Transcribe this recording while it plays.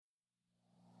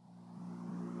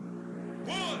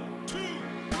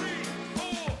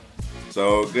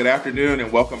So good afternoon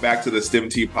and welcome back to the STEM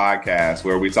T podcast,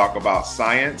 where we talk about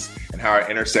science and how it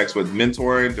intersects with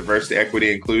mentoring, diversity,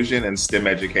 equity, inclusion, and STEM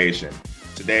education.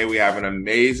 Today, we have an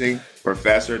amazing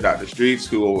professor, Dr. Streets,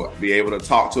 who will be able to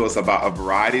talk to us about a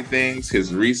variety of things,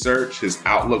 his research, his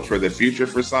outlook for the future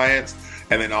for science,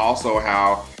 and then also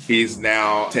how he's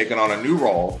now taken on a new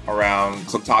role around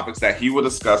some topics that he will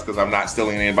discuss, because I'm not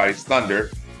stealing anybody's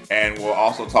thunder. And we'll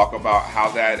also talk about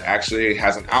how that actually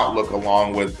has an outlook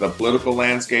along with the political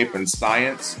landscape and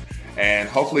science, and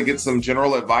hopefully get some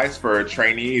general advice for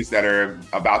trainees that are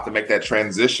about to make that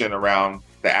transition around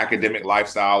the academic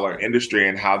lifestyle or industry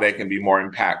and how they can be more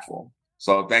impactful.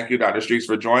 So thank you, Dr. Streets,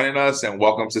 for joining us, and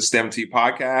welcome to STEM T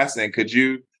Podcast. And could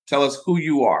you tell us who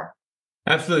you are?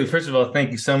 Absolutely. First of all,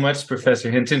 thank you so much,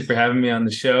 Professor Hinton, for having me on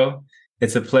the show.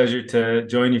 It's a pleasure to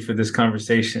join you for this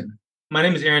conversation. My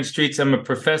name is Aaron Streets. I'm a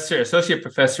associate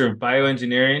professor of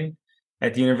bioengineering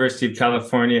at the University of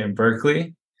California in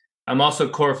Berkeley. I'm also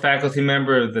a core faculty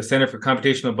member of the Center for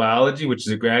Computational Biology, which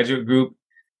is a graduate group,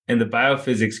 and the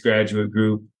Biophysics graduate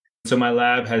group. So my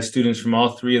lab has students from all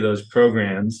three of those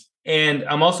programs. And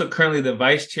I'm also currently the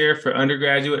vice chair for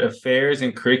undergraduate affairs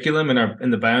and curriculum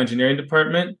in the bioengineering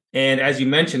department. And as you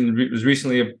mentioned, was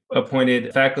recently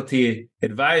appointed faculty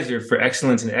advisor for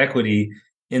excellence and equity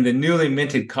in the newly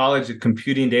minted College of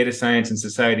Computing, Data Science, and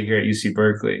Society here at UC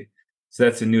Berkeley. So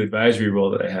that's a new advisory role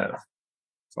that I have.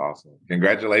 That's awesome.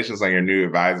 Congratulations on your new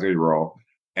advisory role.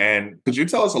 And could you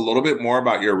tell us a little bit more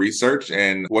about your research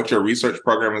and what your research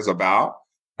program is about,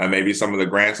 and maybe some of the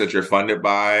grants that you're funded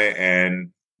by,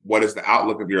 and what is the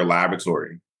outlook of your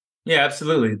laboratory? Yeah,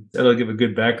 absolutely. That'll give a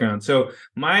good background. So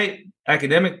my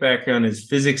academic background is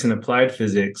physics and applied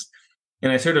physics.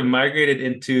 And I sort of migrated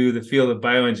into the field of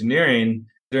bioengineering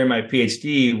during my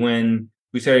PhD when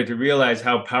we started to realize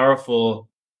how powerful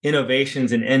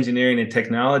innovations in engineering and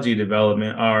technology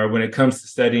development are when it comes to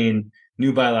studying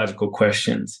new biological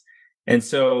questions. And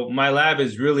so my lab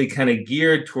is really kind of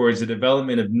geared towards the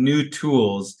development of new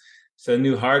tools, so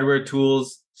new hardware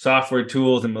tools, software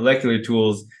tools, and molecular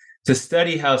tools to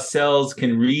study how cells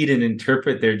can read and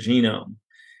interpret their genome.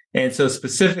 And so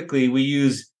specifically, we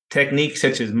use techniques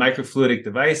such as microfluidic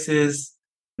devices,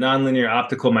 nonlinear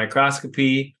optical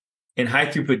microscopy, and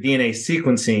high-throughput DNA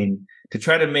sequencing to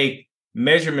try to make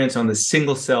measurements on the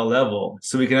single cell level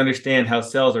so we can understand how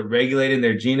cells are regulating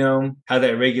their genome, how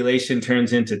that regulation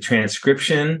turns into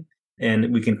transcription,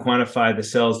 and we can quantify the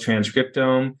cell's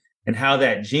transcriptome, and how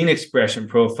that gene expression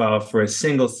profile for a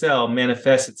single cell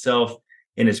manifests itself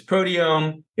in its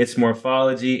proteome, its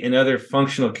morphology, and other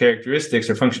functional characteristics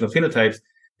or functional phenotypes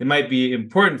that might be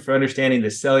important for understanding the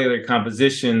cellular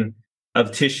composition of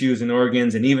tissues and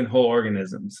organs and even whole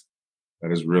organisms.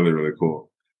 That is really, really cool.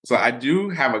 So I do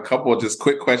have a couple of just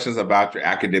quick questions about your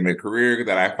academic career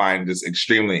that I find just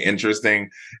extremely interesting.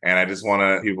 And I just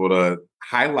want people to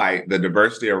highlight the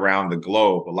diversity around the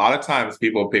globe. A lot of times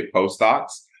people pick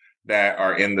postdocs that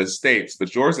are in the States,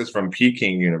 but yours is from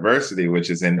Peking University, which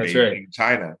is in Beijing,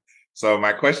 China. So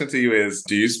my question to you is,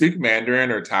 do you speak Mandarin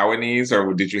or Taiwanese,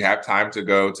 or did you have time to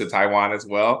go to Taiwan as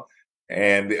well?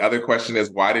 And the other question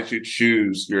is, why did you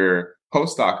choose your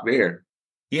postdoc there?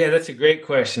 Yeah, that's a great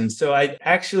question. So I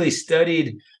actually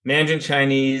studied Mandarin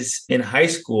Chinese in high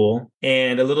school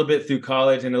and a little bit through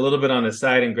college and a little bit on the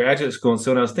side in graduate school. And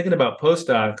so when I was thinking about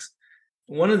postdocs,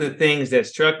 one of the things that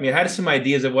struck me, I had some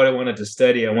ideas of what I wanted to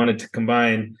study. I wanted to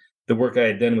combine the work I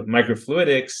had done with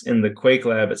microfluidics in the Quake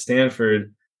lab at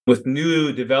Stanford with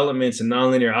new developments in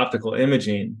nonlinear optical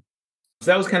imaging. So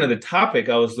that was kind of the topic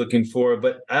I was looking for.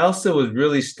 But I also was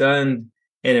really stunned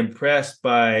and impressed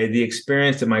by the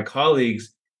experience that my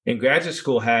colleagues in graduate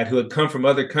school had who had come from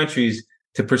other countries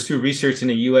to pursue research in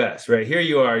the US, right? Here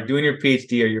you are doing your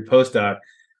PhD or your postdoc,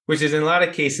 which is in a lot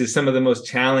of cases some of the most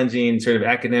challenging sort of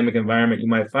academic environment you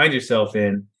might find yourself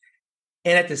in.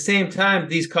 And at the same time,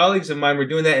 these colleagues of mine were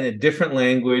doing that in a different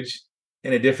language,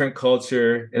 in a different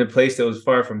culture, in a place that was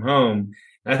far from home.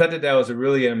 And I thought that was a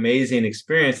really amazing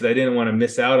experience that I didn't want to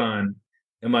miss out on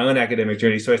in my own academic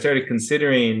journey. So I started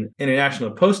considering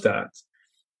international postdocs.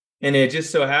 And it just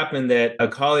so happened that a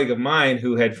colleague of mine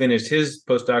who had finished his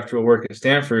postdoctoral work at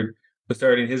Stanford was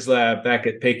starting his lab back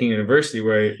at Peking University,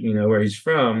 where he's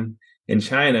from in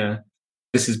China.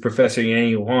 This is Professor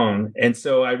Yang Huang. And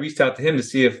so I reached out to him to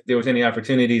see if there was any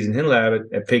opportunities in his lab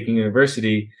at Peking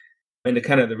University. And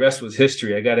the rest was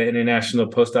history. I got an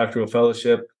international postdoctoral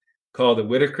fellowship called the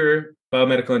Whitaker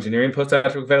Biomedical Engineering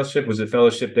Postdoctoral Fellowship. It was a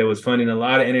fellowship that was funding a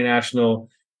lot of international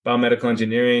biomedical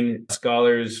engineering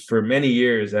scholars for many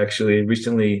years, actually,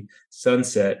 recently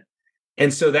sunset.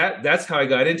 And so that's how I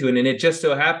got into it. And it just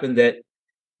so happened that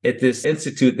at this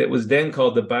institute that was then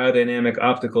called the Biodynamic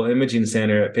Optical Imaging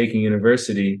Center at Peking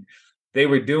University. They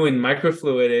were doing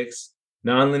microfluidics,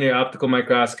 nonlinear optical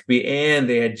microscopy, and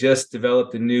they had just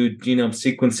developed a new genome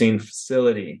sequencing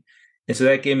facility. And so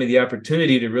that gave me the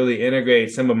opportunity to really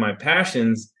integrate some of my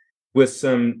passions with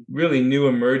some really new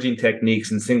emerging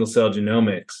techniques in single-cell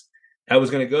genomics. I was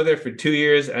going to go there for 2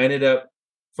 years. I ended up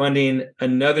funding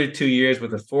another 2 years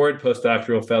with a forward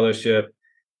postdoctoral fellowship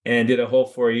and did a whole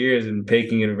 4 years in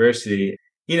Peking University.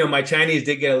 My Chinese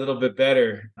did get a little bit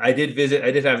better. I did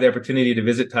have the opportunity to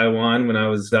visit Taiwan when I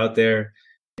was out there.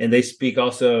 And they speak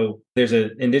also, there's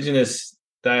an indigenous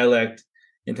dialect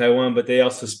in Taiwan, but they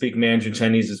also speak Mandarin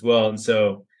Chinese as well. And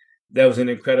so that was an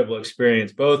incredible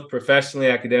experience, both professionally,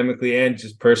 academically, and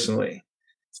just personally.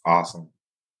 It's awesome.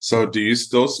 So do you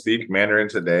still speak Mandarin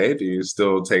today? Do you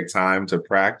still take time to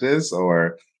practice,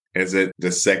 or is it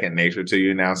just second nature to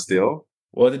you now still?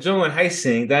 我的中文还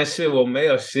行，但是我没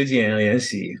有时间练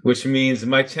习, which means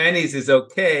my Chinese is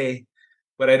okay,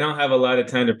 but I don't have a lot of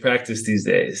time to practice these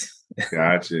days.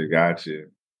 Gotcha.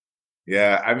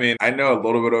 Yeah, I mean, I know a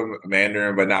little bit of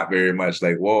Mandarin, but not very much.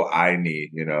 Like, well, I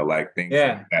need, like things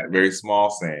like that, very small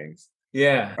sayings.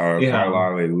 Yeah.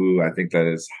 I think that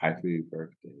is happy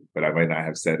birthday, but I might not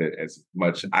have said it as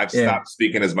much. I've stopped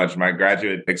speaking as much. My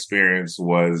graduate experience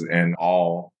was in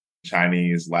all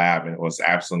Chinese lab, and it was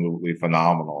absolutely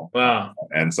phenomenal. Wow.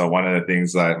 And so one of the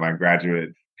things that my graduate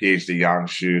PhD Yang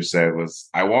Shu said was,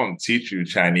 I won't teach you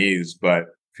Chinese, but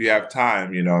if you have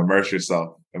time, immerse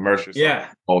yourself in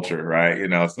culture, right?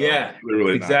 So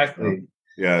really exactly.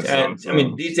 Nice. Yeah. I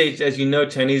mean, these days, as you know,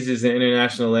 Chinese is an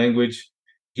international language.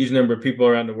 Huge number of people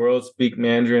around the world speak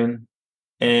Mandarin.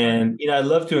 And, I'd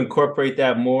love to incorporate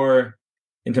that more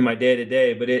into my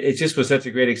day-to-day, but it just was such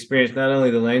a great experience, not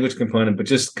only the language component, but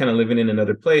just kind of living in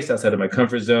another place outside of my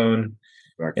comfort zone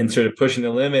and sort of pushing the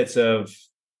limits of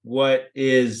what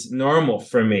is normal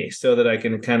for me so that I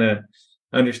can kind of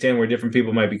understand where different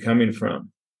people might be coming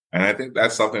from. And I think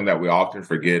that's something that we often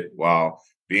forget while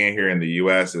being here in the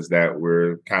U.S. is that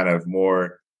we're kind of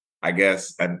more, I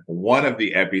guess, one of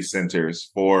the epicenters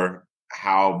for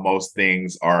how most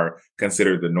things are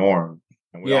considered the norm.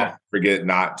 And we often forget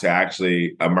not to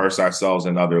actually immerse ourselves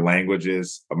in other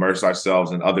languages, immerse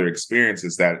ourselves in other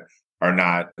experiences that are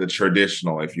not the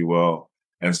traditional, if you will.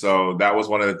 And so that was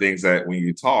one of the things that when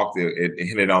you talked, it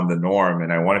hinted on the norm.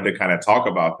 And I wanted to kind of talk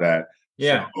about that.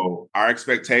 Yeah. So our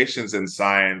expectations in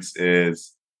science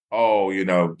is, do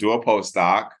a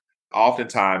postdoc.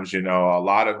 Oftentimes, a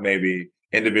lot of maybe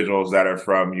individuals that are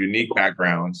from unique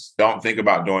backgrounds don't think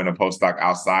about doing a postdoc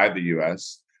outside the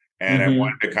U.S. And I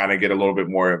wanted to kind of get a little bit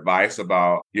more advice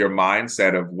about your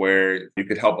mindset of where you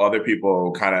could help other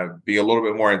people kind of be a little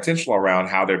bit more intentional around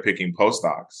how they're picking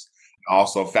postdocs,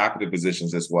 also faculty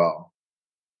positions as well.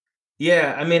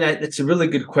 Yeah, I mean, it's a really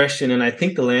good question. And I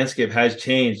think the landscape has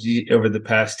changed over the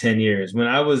past 10 years. When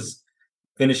I was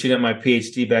finishing up my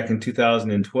PhD back in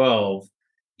 2012,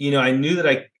 I knew that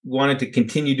I wanted to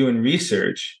continue doing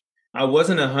research. I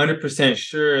wasn't 100%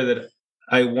 sure that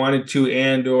I wanted to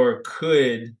and or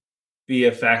could be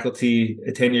a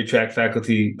tenure track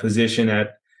faculty position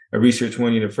at a Research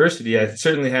One university. I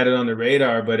certainly had it on the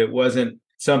radar, but it wasn't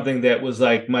something that was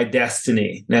like my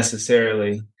destiny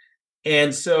necessarily.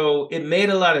 And so it made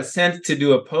a lot of sense to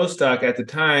do a postdoc at the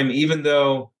time, even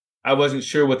though I wasn't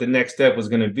sure what the next step was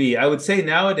going to be. I would say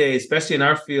nowadays, especially in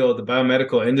our field, the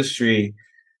biomedical industry,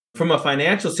 from a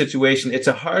financial situation, it's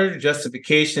a harder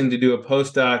justification to do a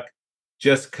postdoc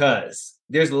just because.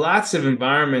 There's lots of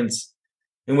environments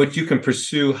in which you can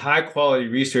pursue high quality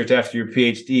research after your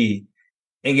PhD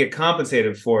and get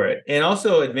compensated for it, and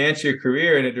also advance your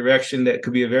career in a direction that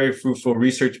could be a very fruitful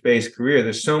research-based career.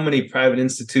 There's so many private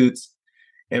institutes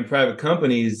and private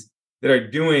companies that are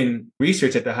doing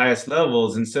research at the highest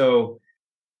levels. And so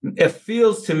it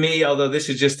feels to me, although this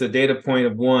is just a data point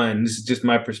of one, this is just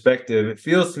my perspective, it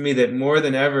feels to me that more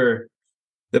than ever,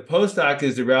 the postdoc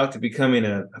is the route to becoming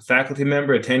a faculty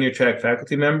member, a tenure track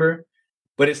faculty member.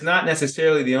 But it's not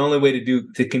necessarily the only way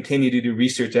to continue to do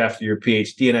research after your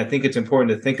PhD. And I think it's important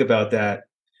to think about that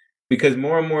because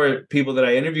more and more people that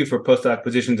I interview for postdoc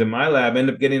positions in my lab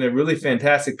end up getting a really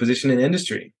fantastic position in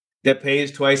industry that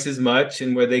pays twice as much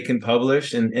and where they can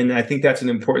publish. And I think that's an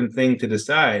important thing to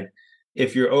decide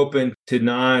if you're open to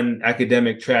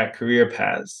non-academic track career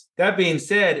paths. That being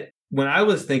said, when I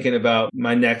was thinking about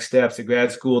my next steps at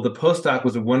grad school, the postdoc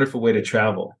was a wonderful way to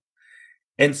travel.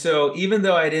 And so even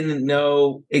though I didn't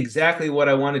know exactly what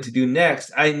I wanted to do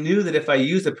next, I knew that if I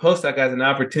used a postdoc as an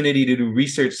opportunity to do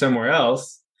research somewhere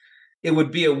else, it would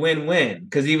be a win-win.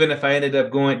 Because even if I ended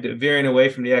up veering away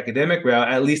from the academic route,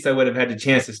 at least I would have had the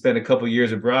chance to spend a couple of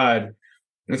years abroad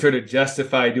and sort of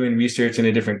justify doing research in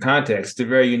a different context. It's a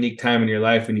very unique time in your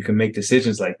life when you can make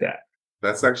decisions like that.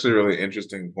 That's actually a really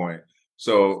interesting point.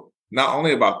 So not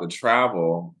only about the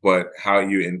travel, but how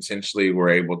you intentionally were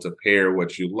able to pair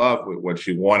what you love with what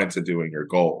you wanted to do in your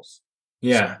goals.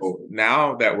 Yeah. So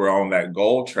now that we're on that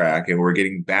goal track and we're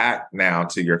getting back now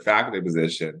to your faculty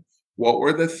position, what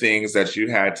were the things that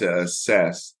you had to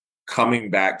assess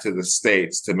coming back to the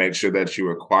States to make sure that you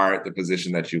acquired the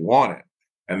position that you wanted?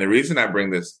 And the reason I bring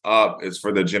this up is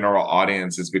for the general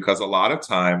audience is because a lot of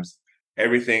times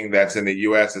everything that's in the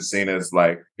US is seen as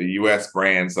like the US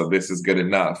brand. So this is good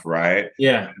enough, right?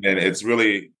 Yeah. And it's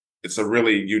a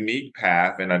really unique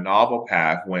path and a novel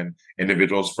path when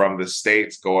individuals from the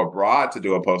States go abroad to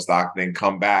do a postdoc, then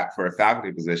come back for a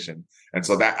faculty position. And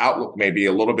so that outlook may be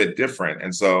a little bit different.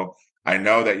 And so I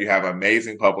know that you have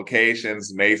amazing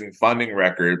publications, amazing funding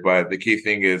record, but the key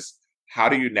thing is how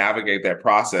do you navigate that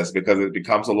process? Because it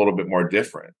becomes a little bit more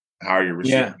different. How are you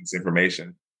receiving this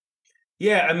information?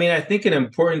 Yeah, I mean, I think an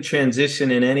important transition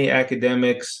in any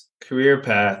academic's career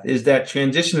path is that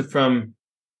transition from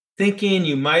thinking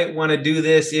you might want to do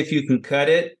this if you can cut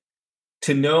it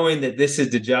to knowing that this is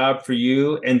the job for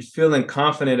you and feeling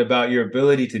confident about your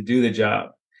ability to do the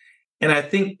job. And I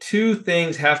think two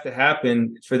things have to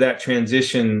happen for that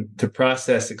transition to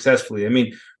process successfully. I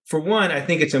mean, for one, I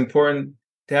think it's important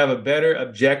to have a better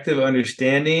objective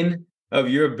understanding of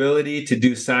your ability to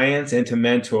do science and to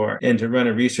mentor and to run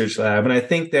a research lab. And I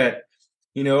think that,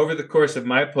 over the course of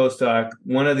my postdoc,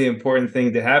 one of the important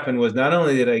things that happened was not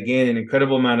only did I gain an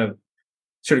incredible amount of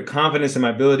sort of confidence in my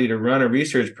ability to run a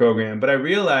research program, but I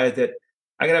realized that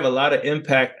I could have a lot of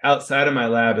impact outside of my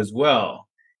lab as well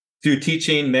through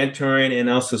teaching, mentoring, and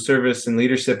also service and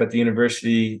leadership at the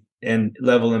university and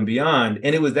level and beyond.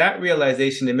 And it was that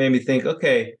realization that made me think,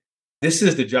 okay, this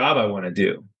is the job I want to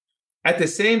do. At the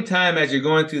same time, as you're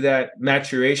going through that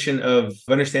maturation of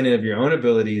understanding of your own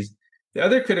abilities, the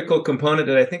other critical component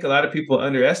that I think a lot of people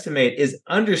underestimate is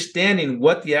understanding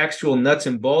what the actual nuts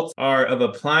and bolts are of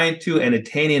applying to and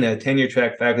attaining a tenure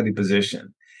track faculty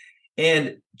position.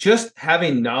 And just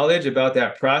having knowledge about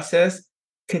that process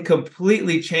can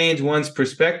completely change one's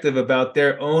perspective about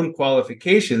their own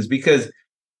qualifications, because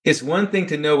it's one thing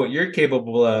to know what you're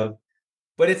capable of,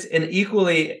 but it's an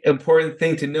equally important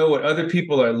thing to know what other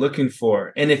people are looking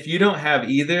for. And if you don't have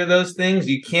either of those things,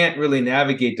 you can't really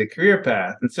navigate the career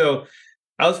path. And so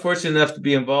I was fortunate enough to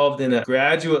be involved in a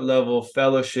graduate level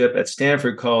fellowship at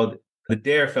Stanford called the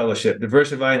DARE Fellowship,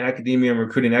 Diversifying Academia and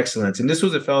Recruiting Excellence. And this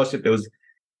was a fellowship that was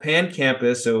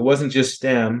pan-campus, so it wasn't just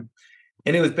STEM.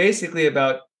 And it was basically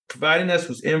about providing us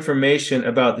with information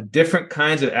about the different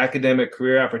kinds of academic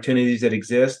career opportunities that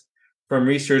exist, from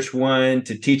Research One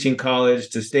to teaching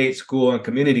college to state school and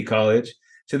community college,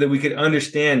 so that we could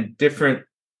understand different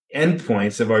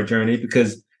endpoints of our journey.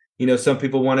 Because, some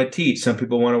people want to teach, some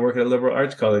people want to work at a liberal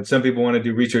arts college, some people want to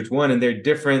do Research One, and they're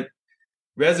different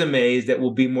resumes that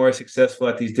will be more successful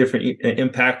at these different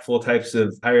impactful types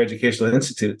of higher educational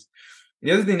institutes.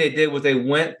 The other thing they did was they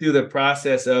went through the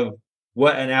process of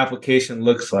what an application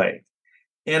looks like.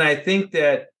 And I think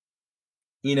that,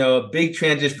 a big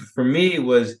transition for me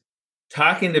was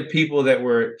talking to people that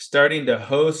were starting to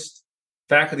host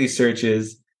faculty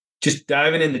searches, just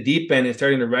diving in the deep end and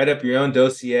starting to write up your own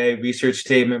dossier, research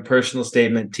statement, personal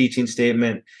statement, teaching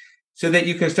statement, so that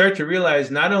you can start to realize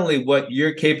not only what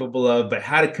you're capable of, but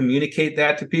how to communicate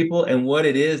that to people and what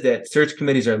it is that search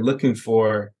committees are looking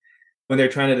for when they're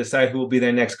trying to decide who will be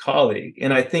their next colleague.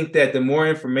 And I think that the more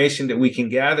information that we can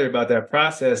gather about that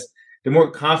process, the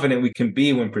more confident we can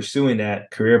be when pursuing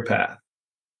that career path.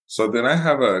 So then I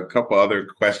have a couple other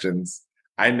questions.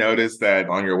 I noticed that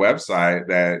on your website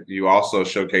that you also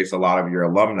showcase a lot of your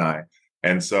alumni.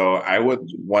 And so I was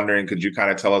wondering, could you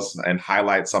kind of tell us and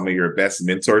highlight some of your best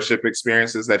mentorship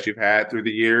experiences that you've had through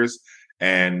the years,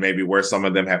 and maybe where some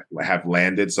of them have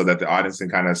landed, so that the audience can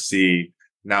kind of see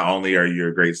not only are you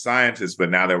a great scientist,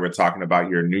 but now that we're talking about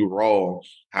your new role,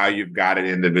 how you've guided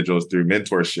individuals through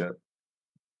mentorship.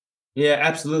 Yeah,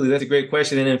 absolutely. That's a great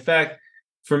question. And in fact,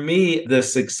 for me, the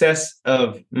success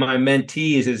of my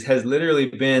mentees has literally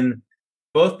been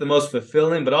both the most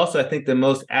fulfilling, but also I think the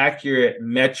most accurate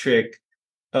metric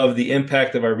of the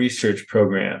impact of our research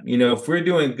program. If we're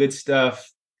doing good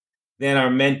stuff, then our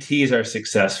mentees are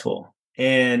successful.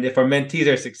 And if our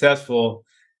mentees are successful,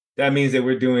 that means that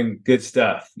we're doing good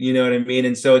stuff. You know what I mean?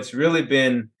 And so it's really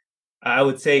been, I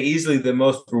would say, easily the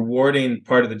most rewarding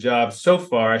part of the job so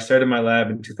far. I started my lab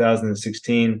in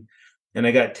 2016, and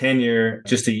I got tenure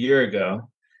just a year ago.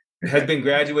 It has been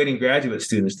graduating graduate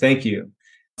students. Thank you.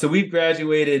 So we've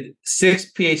graduated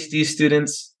 6 PhD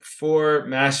students, 4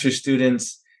 master's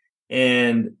students,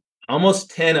 and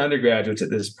almost 10 undergraduates at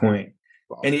this point.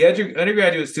 Wow. And the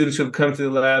undergraduate students who have come to the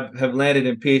lab have landed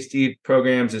in PhD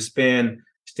programs that span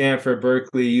Stanford,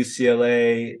 Berkeley,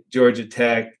 UCLA, Georgia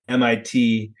Tech,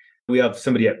 MIT. We have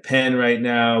somebody at Penn right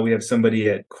now. We have somebody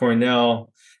at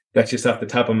Cornell. That's just off the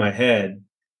top of my head.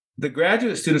 The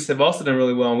graduate students have also done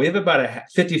really well. And we have about a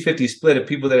 50-50 split of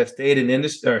people that have stayed in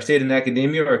industry or stayed in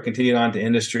academia or continued on to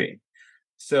industry.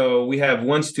 So we have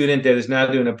one student that is now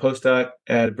doing a postdoc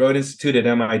at the Broad Institute at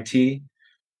MIT.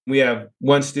 We have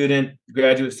one student,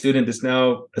 graduate student, that's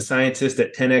now a scientist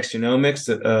at 10x Genomics,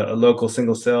 a local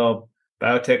single-cell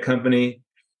biotech company.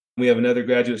 We have another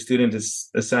graduate student that's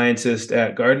a scientist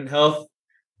at Guardant Health,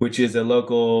 which is a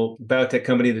local biotech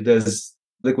company that does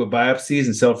liquid biopsies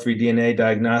and cell-free DNA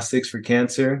diagnostics for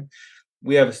cancer.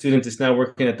 We have a student that's now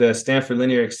working at the Stanford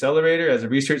Linear Accelerator as a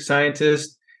research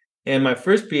scientist. And my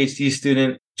first PhD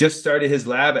student just started his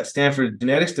lab at Stanford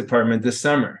Genetics Department this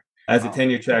summer as a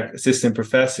tenure track assistant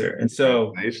professor. And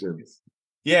so,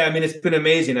 yeah, I mean, it's been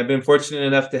amazing. I've been fortunate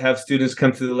enough to have students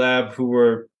come to the lab who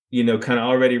were, kind of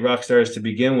already rock stars to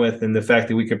begin with. And the fact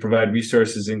that we could provide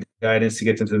resources and guidance to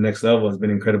get them to the next level has been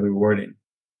incredibly rewarding.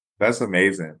 That's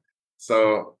amazing.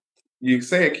 So you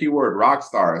say a keyword, rock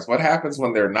stars. What happens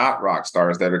when they're not rock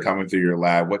stars that are coming through your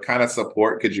lab? What kind of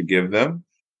support could you give them?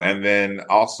 And then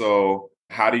also,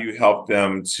 how do you help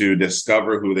them to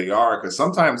discover who they are? Because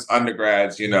sometimes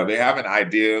undergrads, they have an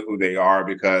idea who they are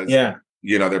because,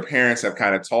 their parents have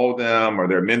kind of told them or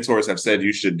their mentors have said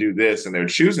you should do this and they're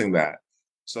choosing that.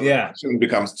 So the question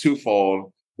becomes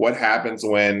twofold. What happens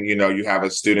when, you have a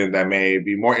student that may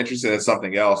be more interested in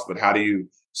something else, but how do you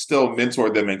still mentor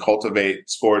them and cultivate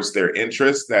towards their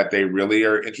interests that they really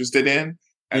are interested in?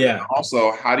 And then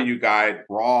also, how do you guide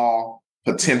raw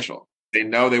potential? They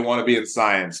know they want to be in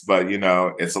science, but,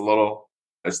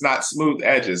 it's not smooth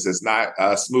edges. It's not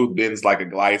smooth bends like a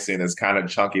glycine. It's kind of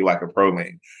chunky like a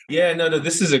proline. Yeah, no,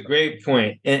 this is a great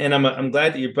point. And I'm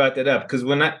glad that you brought that up because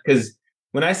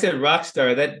when I said rock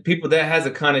star, that has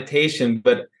a connotation,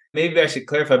 but maybe I should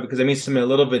clarify because I mean something a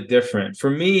little bit different. For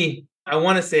me, I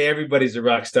want to say everybody's a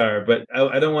rock star, but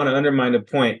I don't want to undermine the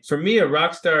point. For me, a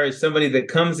rock star is somebody that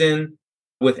comes in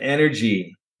with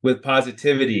energy, with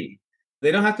positivity.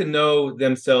 They don't have to know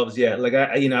themselves yet. Like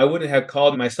I wouldn't have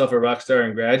called myself a rock star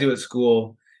in graduate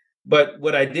school, but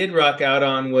what I did rock out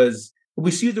on was we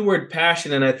use the word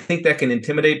passion, and I think that can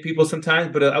intimidate people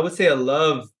sometimes. But I would say a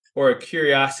love or a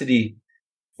curiosity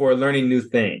for learning new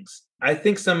things. I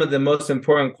think some of the most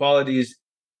important qualities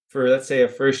for, let's say, a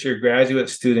first-year graduate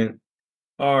student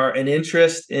are an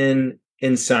interest in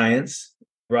science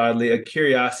broadly, a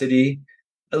curiosity,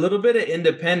 a little bit of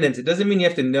independence. It doesn't mean you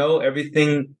have to know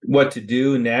everything, what to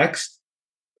do next.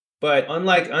 But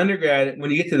unlike undergrad,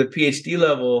 when you get to the PhD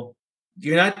level,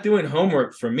 you're not doing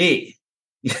homework for me.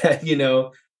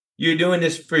 You're doing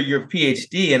this for your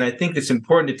PhD. And I think it's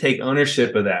important to take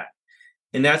ownership of that.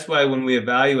 And that's why when we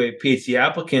evaluate PhD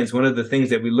applicants, one of the things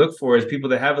that we look for is people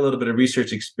that have a little bit of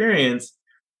research experience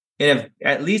and have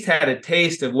at least had a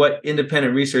taste of what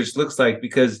independent research looks like,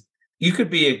 because you could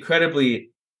be incredibly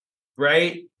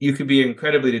bright, you could be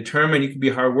incredibly determined, you could be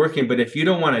hardworking, but if you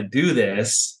don't want to do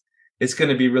this, it's going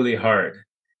to be really hard.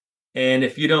 And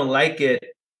if you don't like it,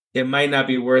 it might not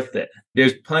be worth it.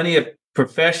 There's plenty of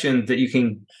professions that you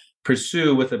can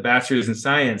pursue with a bachelor's in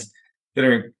science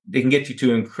they can get you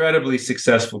to incredibly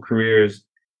successful careers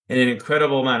and an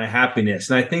incredible amount of happiness.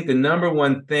 And I think the number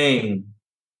one thing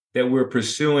that we're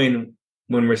pursuing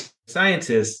when we're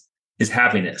scientists is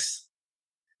happiness.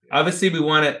 Obviously, we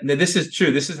want to, now this is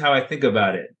true. This is how I think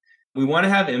about it. We want to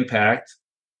have impact.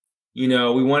 We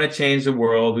want to change the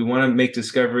world. We want to make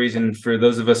discoveries. And for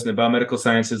those of us in the biomedical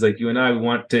sciences like you and I, we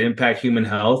want to impact human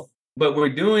health. But we're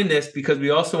doing this because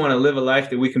we also want to live a life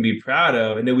that we can be proud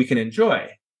of and that we can enjoy.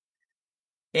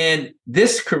 And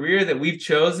this career that we've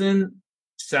chosen,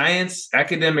 science,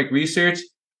 academic research,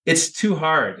 it's too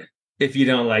hard if you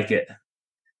don't like it.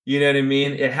 You know what I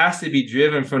mean? It has to be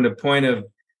driven from the point of,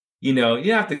 you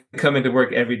have to come into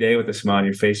work every day with a smile on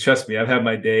your face. Trust me, I've had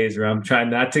my days where I'm trying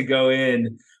not to go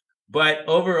in. But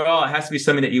overall, it has to be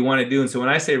something that you want to do. And so when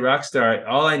I say rock star,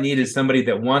 all I need is somebody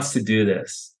that wants to do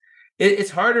this.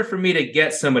 It's harder for me to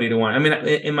get somebody to want. I mean,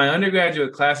 in my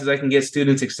undergraduate classes, I can get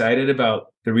students excited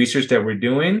about the research that we're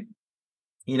doing.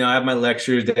 I have my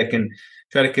lectures that can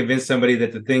try to convince somebody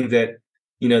that the thing that,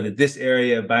 that this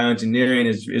area of bioengineering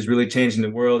is really changing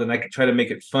the world. And I can try to make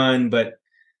it fun. But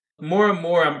more and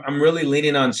more, I'm really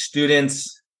leaning on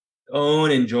students'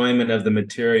 own enjoyment of the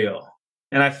material.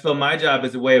 And I feel my job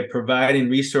is a way of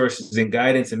providing resources and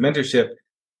guidance and mentorship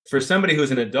for somebody who's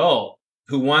an adult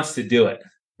who wants to do it.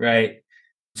 Right.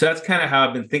 So that's kind of how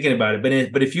I've been thinking about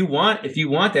it. But if you want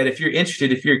that, if you're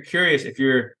interested, if you're curious, if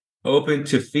you're open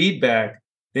to feedback,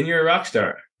 then you're a rock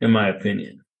star, in my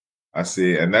opinion. I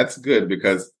see. And that's good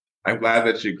because I'm glad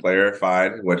that you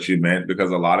clarified what you meant,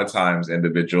 because a lot of times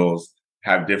individuals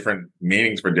have different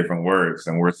meanings for different words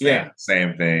and we're saying the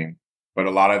same thing. But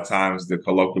a lot of times the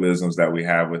colloquialisms that we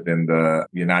have within the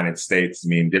United States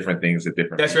mean different things to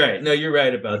different That's people. right. No, you're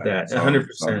right about that.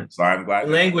 100%. So I'm glad.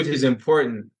 Language is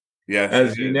important. Yes,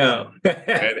 as you know.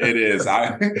 It is.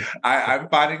 I'm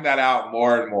finding that out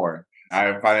more and more.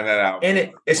 I'm finding that out.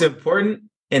 And it's important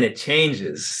and it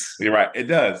changes. You're right. It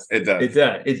does. It does.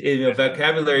 It does.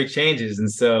 Vocabulary changes.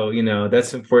 And so,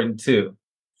 that's important too.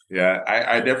 Yeah,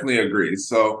 I definitely agree.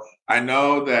 So I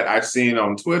know that I've seen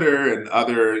on Twitter and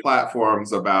other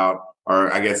platforms about,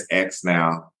 or I guess X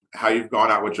now, how you've gone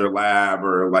out with your lab,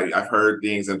 or like I've heard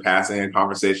things in passing in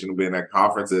conversation being at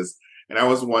conferences. And I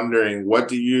was wondering, what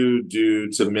do you do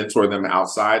to mentor them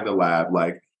outside the lab?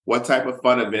 Like, what type of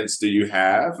fun events do you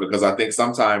have? Because I think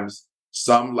sometimes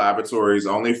some laboratories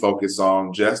only focus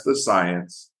on just the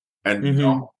science and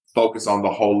don't focus on the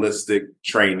holistic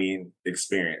training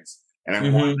experience. And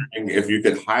I'm wondering if you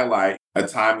could highlight a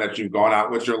time that you've gone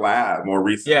out with your lab more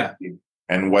recently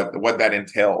and what that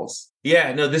entails.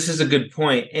 Yeah, no, this is a good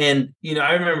point. And,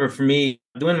 I remember for me,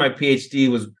 doing my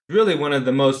PhD was really one of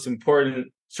the most important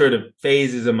sort of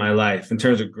phases of my life in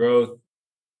terms of growth,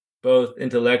 both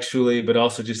intellectually, but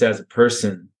also just as a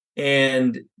person.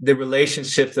 And the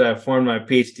relationships that I formed in my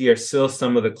PhD are still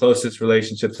some of the closest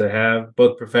relationships I have,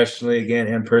 both professionally, again,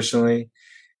 and personally.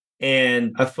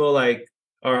 And I feel like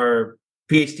our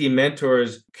PhD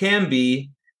mentors can be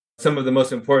some of the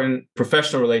most important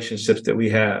professional relationships that we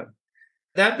have.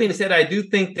 That being said, I do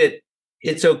think that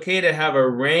it's okay to have a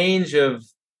range of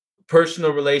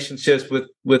personal relationships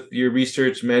with your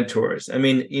research mentors. I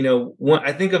mean,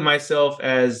 I think of myself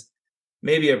as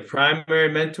maybe a primary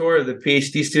mentor of the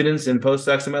PhD students and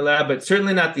postdocs in my lab, but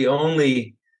certainly not the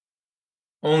only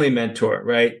mentor,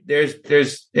 right?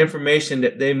 There's information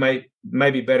that they might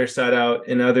be better sought out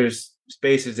in others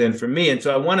spaces than for me. And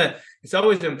so it's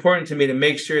always important to me to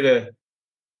make sure to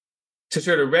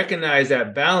sort of recognize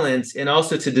that balance, and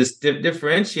also to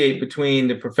differentiate between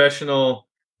the professional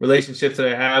relationships that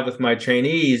I have with my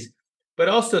trainees, but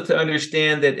also to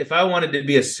understand that if I wanted to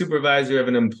be a supervisor of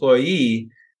an employee,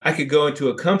 I could go into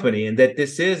a company, and that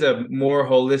this is a more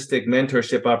holistic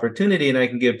mentorship opportunity. And I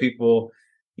can give people,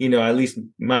 at least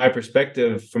my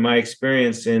perspective from my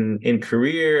experience in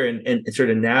career and sort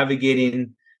of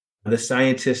navigating the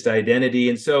scientist identity.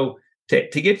 And so to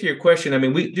get to your question, I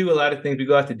mean, we do a lot of things. We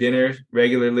go out to dinner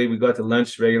regularly. We go out to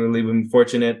lunch regularly. We've been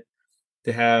fortunate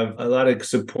to have a lot of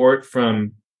support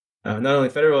from not only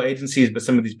federal agencies, but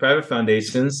some of these private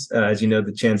foundations, as you know,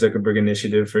 the Chan Zuckerberg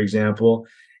Initiative, for example.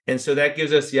 And so that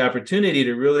gives us the opportunity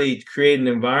to really create an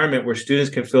environment where students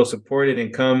can feel supported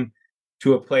and come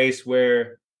to a place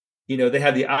where, they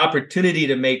have the opportunity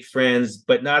to make friends,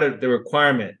 but not the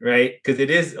requirement, right? Because it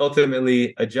is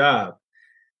ultimately a job.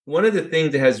 One of the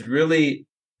things that I've really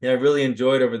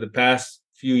enjoyed over the past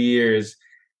few years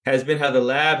has been how the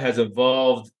lab has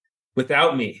evolved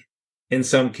without me in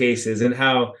some cases, and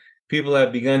how people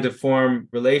have begun to form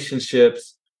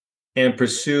relationships and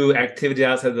pursue activity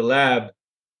outside the lab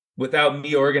without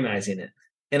me organizing it.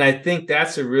 And I think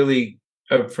that's for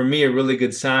me, a really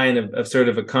good sign of sort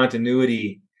of a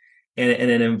continuity and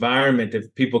an environment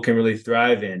that people can really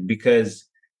thrive in. Because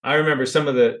I remember some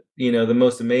of the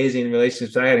most amazing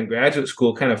relationships I had in graduate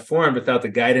school kind of formed without the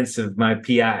guidance of my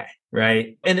PI,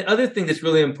 right? And the other thing that's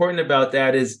really important about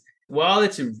that is, while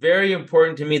it's very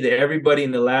important to me that everybody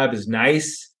in the lab is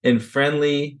nice and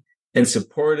friendly and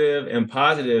supportive and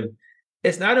positive,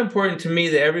 it's not important to me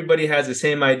that everybody has the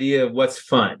same idea of what's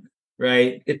fun,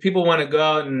 right? If people want to go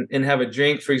out and have a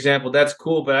drink, for example, that's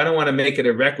cool, but I don't want to make it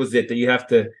a requisite that you have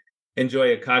to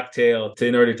enjoy a cocktail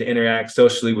in order to interact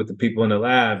socially with the people in the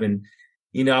lab. And,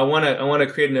 I want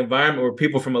to create an environment where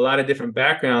people from a lot of different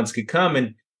backgrounds could come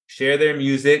and share their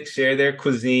music, share their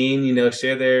cuisine,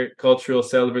 share their cultural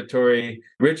celebratory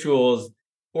rituals,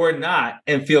 or not,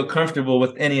 and feel comfortable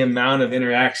with any amount of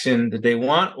interaction that they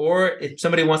want. Or if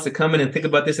somebody wants to come in and think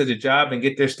about this as a job and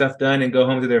get their stuff done and go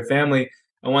home to their family,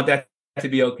 I want that to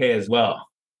be okay as well.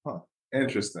 Huh.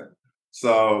 Interesting.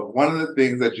 So one of the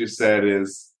things that you said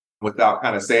is, without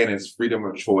kind of saying, is freedom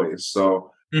of choice.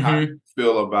 So how do you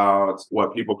feel about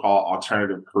what people call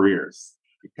alternative careers?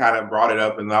 You kind of brought it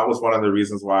up, and that was one of the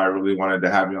reasons why I really wanted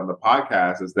to have you on the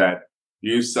podcast, is that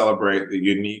you celebrate the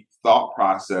unique thought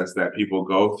process that people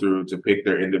go through to pick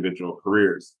their individual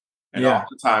careers. And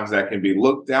oftentimes that can be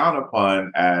looked down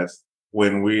upon as,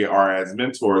 when we are as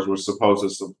mentors, we're supposed to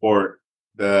support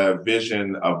the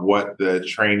vision of what the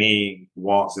trainee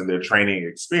wants in their training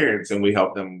experience, and we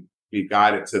help them be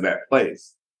guided to that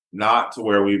place, not to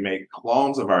where we make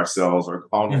clones of ourselves or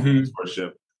clonal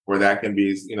mentorship, where that can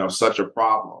be, such a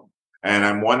problem. And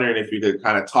I'm wondering if you could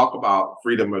kind of talk about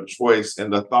freedom of choice in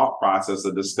the thought process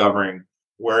of discovering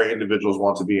where individuals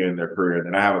want to be in their career.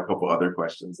 Then I have a couple other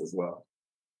questions as well.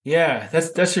 Yeah,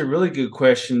 that's a really good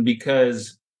question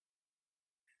because,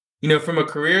 from a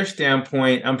career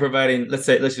standpoint, I'm providing, let's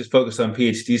just focus on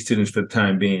PhD students for the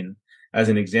time being as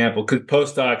an example, because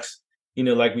postdocs,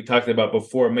 like we talked about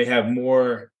before, may have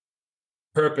more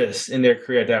purpose in their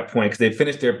career at that point because they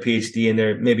finished their PhD and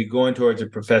they're maybe going towards a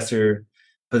professor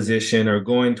position or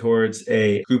going towards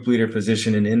a group leader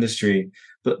position in industry.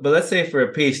 But let's say for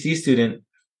a PhD student,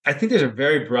 I think there's a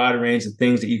very broad range of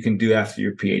things that you can do after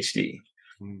your PhD.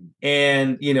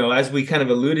 And, as we kind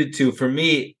of alluded to, for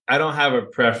me, I don't have a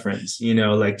preference,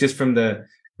 like just from the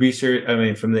research,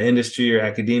 from the industry or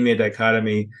academia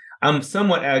dichotomy, I'm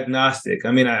somewhat agnostic.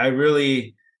 I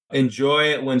really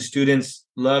enjoy it when students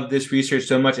love this research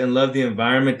so much and love the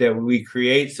environment that we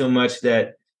create so much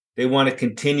that they want to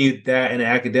continue that in an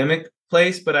academic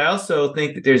place. But I also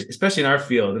think that there's, especially in our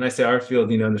field, and I say our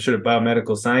field, in the sort of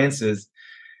biomedical sciences,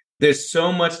 there's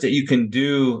so much that you can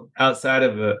do outside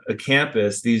of a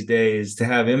campus these days to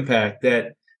have impact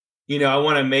that, I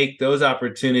want to make those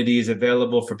opportunities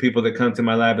available for people that come to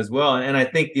my lab as well. And I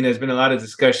think, there's been a lot of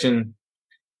discussion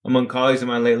among colleagues of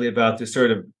mine lately about this sort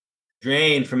of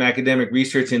drain from academic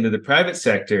research into the private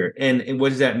sector. And what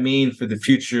does that mean for the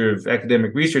future of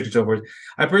academic research and so forth?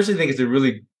 I personally think it's a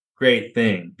really great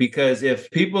thing because if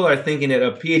people are thinking that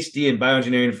a PhD in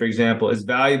bioengineering, for example, is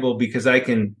valuable because I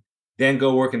can then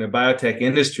go work in the biotech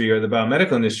industry or the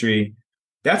biomedical industry,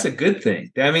 that's a good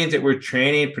thing. That means that we're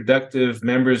training productive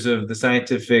members of the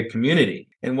scientific community.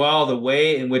 And while the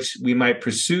way in which we might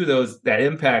pursue that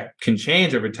impact can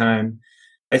change over time,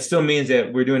 it still means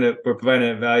that we're providing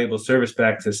a valuable service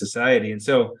back to society. And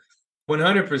so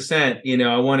 100%,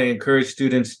 I want to encourage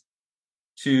students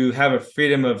to have a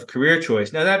freedom of career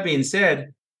choice. Now, that being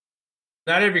said,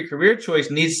 not every career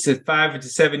choice needs a 5 to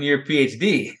 7 year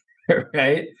PhD,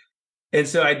 right? And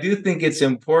so I do think it's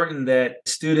important that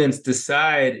students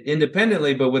decide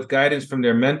independently, but with guidance from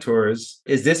their mentors,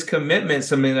 is this commitment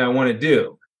something that I want to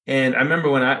do? And I remember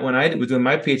when I was doing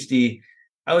my PhD,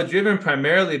 I was driven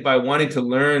primarily by wanting to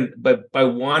learn, but by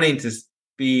wanting to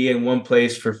be in one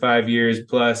place for 5 years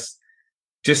plus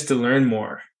just to learn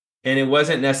more. And it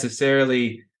wasn't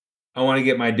necessarily, I want to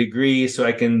get my degree so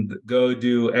I can go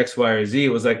do X, Y, or Z. It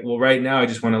was like, well, right now I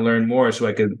just want to learn more so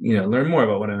I could, learn more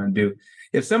about what I'm going to do.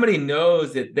 If somebody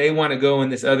knows that they want to go in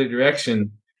this other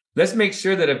direction, let's make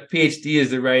sure that a PhD is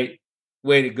the right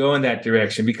way to go in that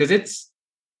direction because it's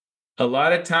a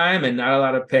lot of time and not a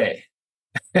lot of pay.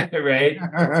 Right.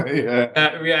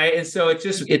 Yeah. Right. And so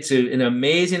it's an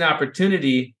amazing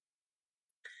opportunity.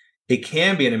 It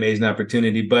can be an amazing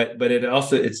opportunity, but it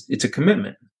also, it's a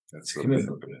commitment. That's a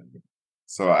commitment.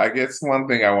 So I guess one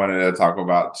thing I wanted to talk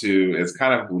about too is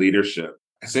kind of leadership.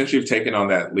 Since you've taken on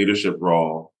that leadership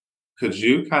role, could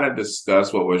you kind of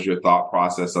discuss what was your thought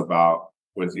process about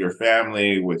with your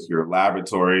family, with your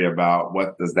laboratory, about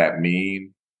what does that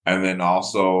mean? And then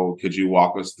also, could you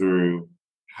walk us through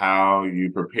how you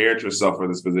prepared yourself for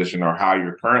this position or how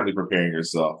you're currently preparing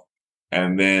yourself?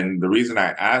 And then the reason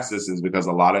I ask this is because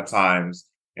a lot of times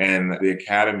in the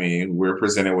academy, we're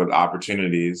presented with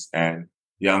opportunities and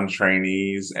young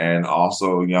trainees and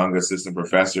also young assistant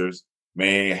professors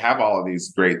may have all of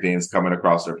these great things coming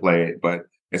across their plate, but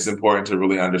it's important to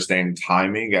really understand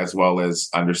timing as well as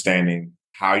understanding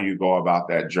how you go about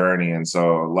that journey. And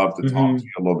so I'd love to talk to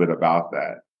you a little bit about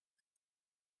that.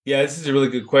 Yeah, this is a really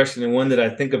good question and one that I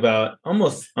think about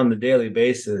almost on the daily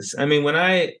basis. When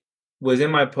I was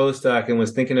in my postdoc and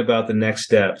was thinking about the next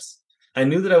steps, I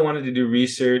knew that I wanted to do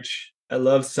research. I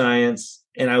love science,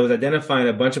 and I was identifying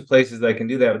a bunch of places that I can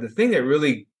do that. But the thing that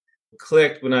really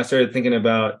clicked when I started thinking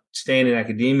about staying in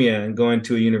academia and going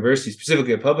to a university,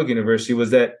 specifically a public university,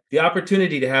 was that the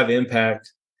opportunity to have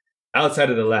impact outside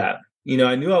of the lab.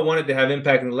 I knew I wanted to have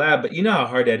impact in the lab, but you know how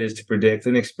hard that is to predict.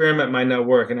 An experiment might not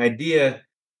work. An idea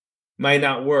might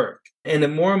not work. And the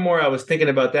more and more I was thinking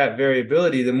about that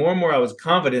variability, the more and more I was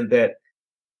confident that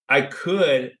I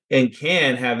could and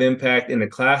can have impact in the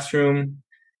classroom,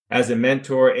 as a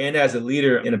mentor, and as a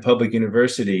leader in a public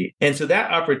university. And so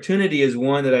that opportunity is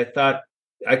one that I thought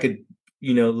I could,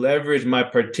 leverage my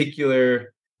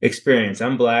particular experience.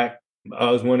 I'm Black. I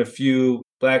was one of few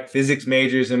Black physics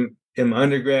majors in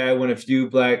undergrad, one of few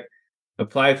Black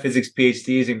applied physics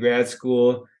PhDs in grad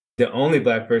school. the only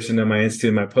Black person in my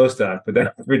institute, my postdoc, but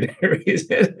that's for different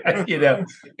reason,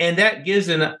 and that gives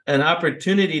an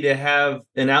opportunity to have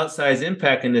an outsized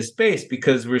impact in this space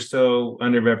because we're so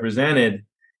underrepresented.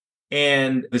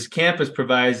 And this campus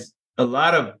provides a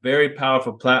lot of very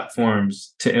powerful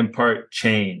platforms to impart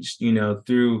change,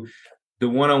 through the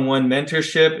one-on-one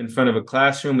mentorship in front of a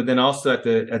classroom, but then also at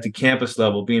the campus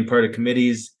level, being part of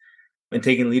committees and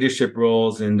taking leadership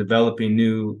roles and developing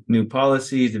new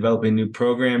policies, developing new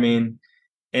programming.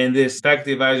 And this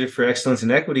faculty advisor for excellence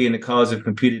and equity in the College of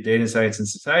Computed Data Science and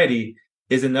Society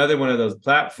is another one of those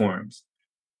platforms.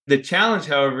 The challenge,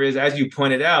 however, is, as you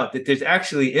pointed out, that there's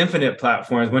actually infinite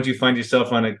platforms once you find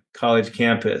yourself on a college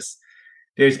campus.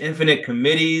 There's infinite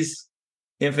committees,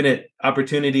 infinite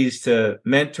opportunities to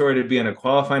mentor, to be on a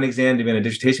qualifying exam, to be on a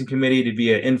dissertation committee, to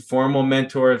be an informal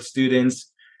mentor of students.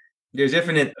 There's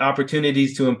infinite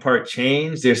opportunities to impart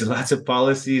change. There's lots of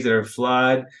policies that are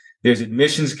flawed. There's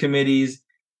admissions committees.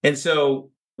 And so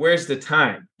where's the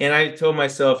time? And I told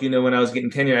myself, when I was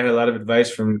getting tenure, I had a lot of advice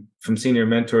from senior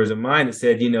mentors of mine that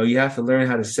said, you have to learn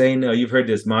how to say no. You've heard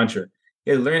this mantra.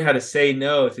 You have to learn how to say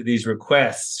no to these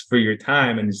requests for your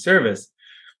time and service.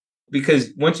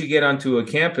 Because once you get onto a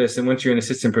campus and once you're an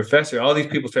assistant professor, all these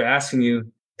people start asking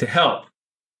you to help.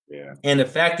 Yeah. And the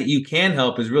fact that you can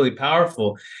help is really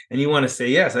powerful. And you want to say,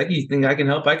 yes, you think I can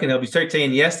help? I can help. You start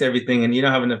saying yes to everything and you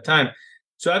don't have enough time.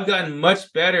 So I've gotten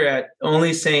much better at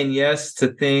only saying yes to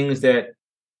things that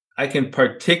I can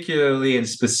particularly and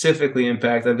specifically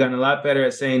impact. I've gotten a lot better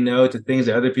at saying no to things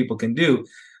that other people can do.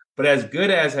 But as good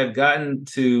as I've gotten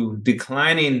to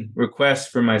declining requests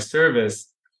for my service,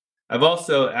 I've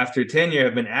also, after tenure,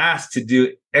 have been asked to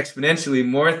do exponentially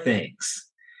more things.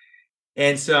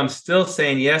 And so I'm still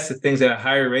saying yes to things at a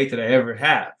higher rate than I ever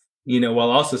have, while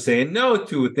also saying no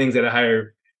to things at a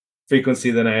higher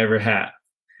frequency than I ever have.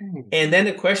 And then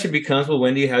the question becomes, well,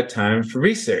 when do you have time for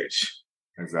research?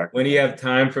 Exactly. When do you have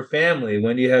time for family?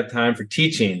 When do you have time for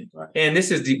teaching? Right. And this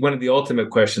is one of the ultimate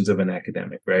questions of an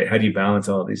academic, right? How do you balance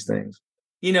all these things?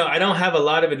 I don't have a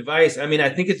lot of advice. I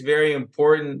think it's very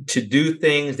important to do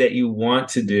things that you want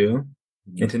to do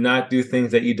and to not do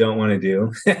things that you don't want to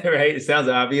do, right? It sounds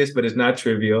obvious, but it's not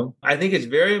trivial. I think it's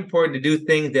very important to do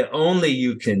things that only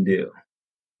you can do,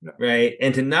 right?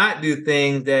 And to not do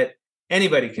things that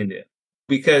anybody can do,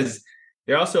 because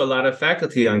there are also a lot of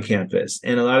faculty on campus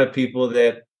and a lot of people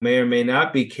that may or may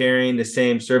not be carrying the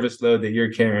same service load that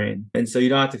you're carrying. And so you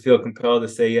don't have to feel compelled to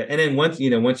say, yeah. And then once you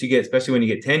get, especially when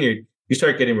you get tenured, you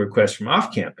start getting requests from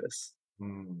off campus.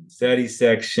 Study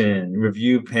section,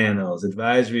 review panels,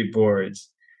 advisory boards.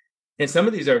 And some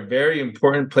of these are very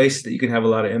important places that you can have a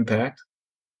lot of impact.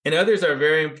 And others are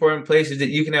very important places that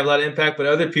you can have a lot of impact, but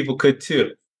other people could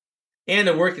too. And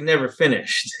the work is never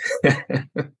finished.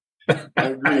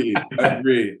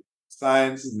 Agreed.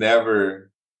 Science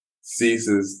never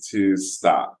ceases to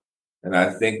stop. And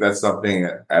I think that's something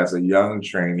as a young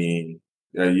trainee,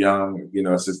 a young,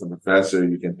 assistant professor,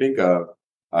 you can think of.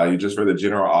 You just for the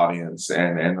general audience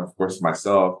and of course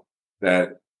myself,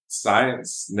 that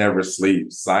science never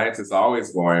sleeps. Science is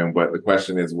always going, but the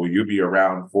question is, will you be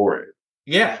around for it?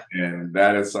 Yeah. And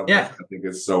that is something I think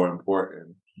is so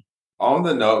important. On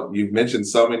the note, you've mentioned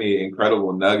so many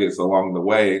incredible nuggets along the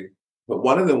way, but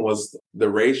one of them was the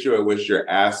ratio at which you're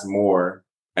asked more.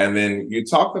 And then you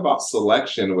talked about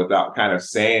selection without kind of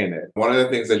saying it. One of the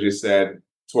things that you said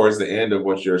towards the end of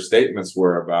what your statements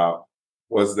were about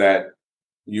was that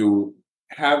you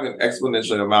have an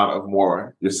exponential amount of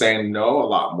more. You're saying no a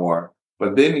lot more.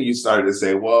 But then you started to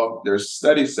say, well, there's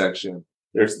study section.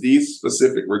 There's these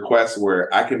specific requests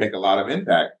where I can make a lot of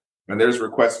impact. And there's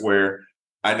requests where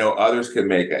I know others can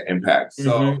make an impact.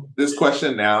 So this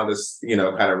question now,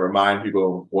 kind of remind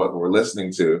people what we're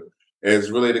listening to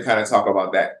is really to kind of talk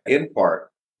about that end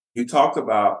part. You talked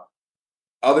about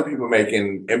other people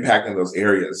making impact in those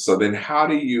areas. So then how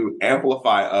do you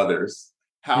amplify others?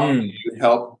 How do you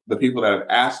help the people that have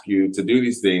asked you to do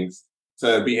these things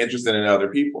to be interested in other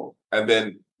people? And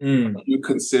then you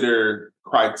consider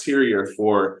criteria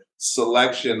for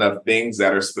selection of things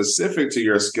that are specific to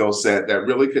your skill set that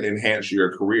really could enhance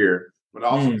your career, but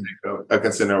also take a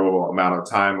considerable amount of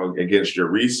time against your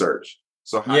research.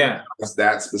 So how is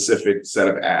that specific set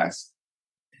of asks?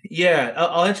 Yeah,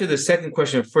 I'll answer the second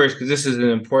question first, because this is an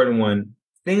important one.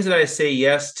 Things that I say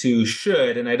yes to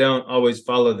should, and I don't always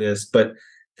follow this, but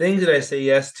things that I say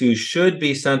yes to should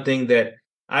be something that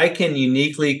I can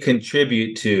uniquely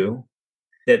contribute to,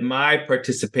 that my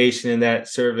participation in that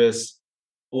service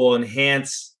will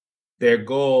enhance their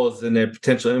goals and their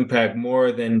potential impact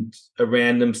more than a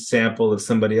random sample of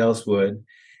somebody else would.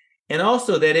 And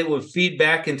also that it would feed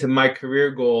back into my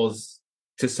career goals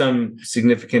to some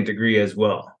significant degree as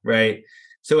well, right?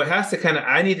 So it has to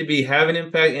I need to have an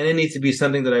impact, and it needs to be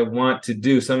something that I want to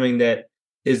do, something that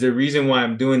is the reason why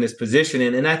I'm doing this position.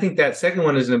 And I think that second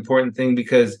one is an important thing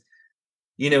because,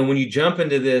 when you jump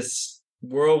into this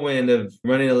whirlwind of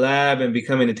running a lab and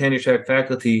becoming a tenure track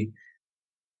faculty,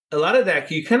 a lot of that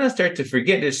you kind of start to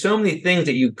forget. There's so many things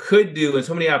that you could do and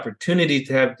so many opportunities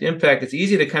to have impact. It's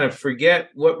easy to kind of forget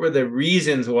what were the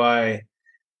reasons why,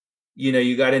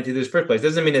 you got into this first place.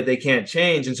 Doesn't mean that they can't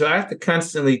change. And so I have to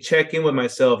constantly check in with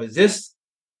myself. Is this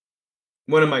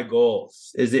one of my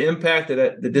goals? Is the impact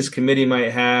that this committee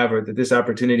might have or that this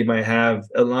opportunity might have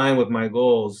align with my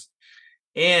goals?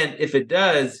 And if it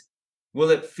does, will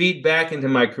it feed back into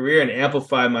my career and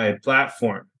amplify my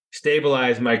platform,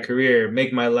 stabilize my career,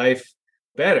 make my life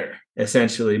better,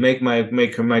 essentially, make my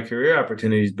career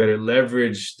opportunities better,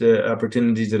 leverage the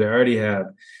opportunities that I already have?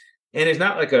 And it's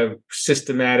not like a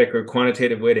systematic or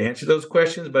quantitative way to answer those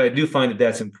questions, but I do find that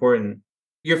that's important.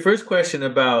 Your first question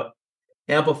about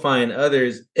amplifying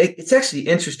others, it's actually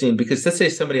interesting because let's say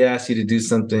somebody asks you to do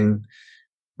something,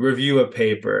 review a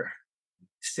paper,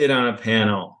 sit on a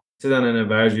panel, sit on an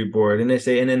advisory board, and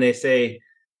then they say,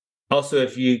 also,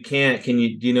 if you can't, do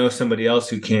you know somebody else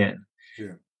who can?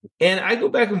 Yeah. And I go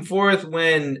back and forth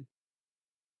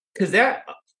because that,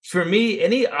 for me,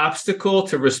 any obstacle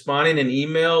to responding an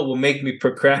email will make me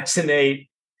procrastinate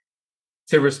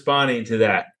to responding to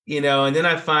that, and then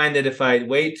I find that if I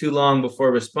wait too long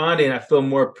before responding, I feel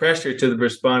more pressure to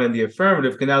respond in the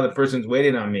affirmative because now the person's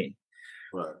waiting on me.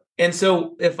 Right. And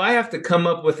so if I have to come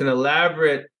up with an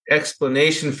elaborate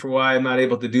explanation for why I'm not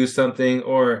able to do something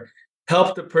or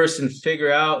help the person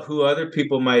figure out who other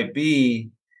people might be,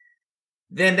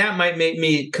 then that might make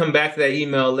me come back to that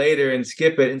email later and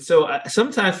skip it. And so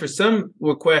sometimes for some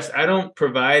requests, I don't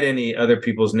provide any other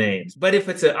people's names. But if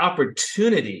it's an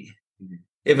opportunity,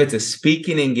 if it's a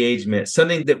speaking engagement,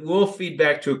 something that will feed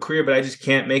back to a career, but I just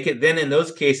can't make it, then in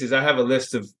those cases, I have a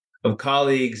list of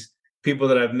colleagues, people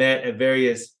that I've met at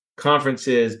various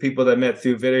conferences, people that I met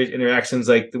through various interactions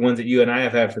like the ones that you and I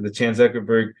have had for the Chan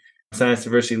Zuckerberg Science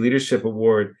Diversity Leadership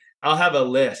Award. I'll have a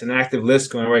list, an active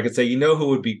list going where I could say, who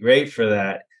would be great for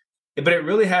that. But it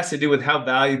really has to do with how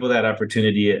valuable that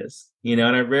opportunity is, and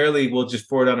I rarely will just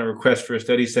forward on a request for a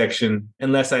study section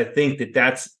unless I think that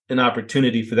that's an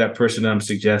opportunity for that person I'm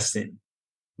suggesting.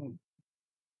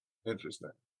 Interesting.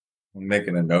 I'm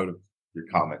making a note of your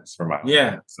comments for my own.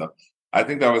 Yeah. So I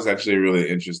think that was actually really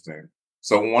interesting.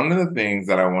 So one of the things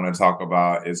that I want to talk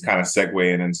about is kind of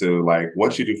segueing into like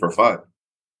what you do for fun.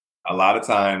 A lot of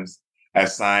times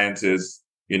as scientists,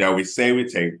 we say we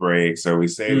take breaks or we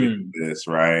say we do this,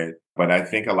 right? But I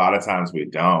think a lot of times we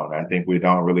don't. I think we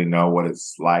don't really know what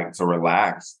it's like to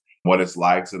relax, what it's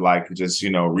like to just,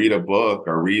 read a book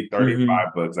or read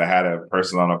 35 books. I had a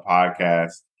person on a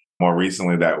podcast more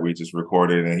recently that we just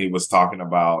recorded, and he was talking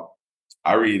about,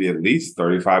 I read at least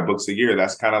 35 books a year.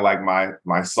 That's kind of like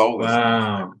my soul.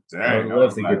 Wow. I would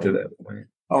love to get to that point.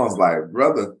 I was like,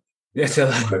 brother. That's a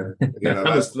lot.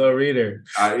 I'm a slow reader.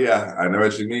 I know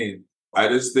what you mean. I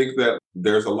just think that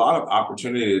there's a lot of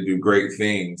opportunity to do great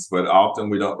things, but often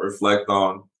we don't reflect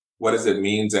on what does it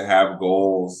mean to have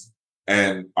goals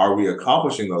and are we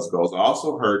accomplishing those goals? I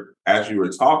also heard as you were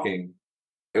talking,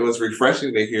 it was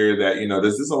refreshing to hear that,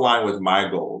 does this align with my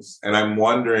goals? And I'm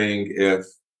wondering if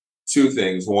two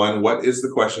things. One, what is the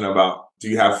question about, do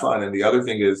you have fun? And the other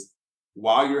thing is,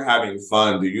 while you're having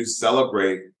fun, do you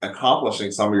celebrate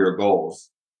accomplishing some of your goals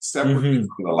separately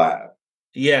from the lab?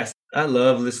 Yes. I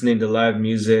love listening to live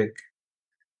music.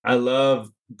 I love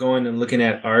going and looking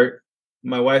at art.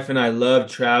 My wife and I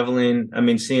love traveling.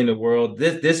 Seeing the world.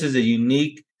 This is a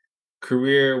unique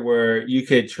career where you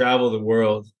could travel the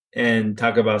world and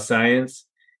talk about science.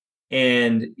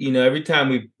 And, every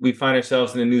time we find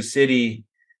ourselves in a new city,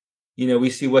 we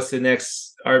see what's the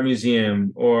next art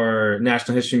museum or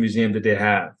National History Museum that they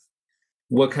have.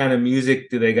 What kind of music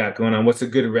do they got going on? What's a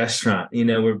good restaurant?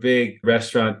 We're big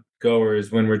restaurant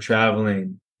goers when we're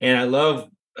traveling. And I love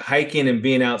hiking and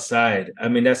being outside.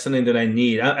 That's something that I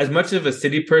need. As much of a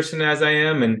city person as I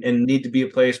am and need to be a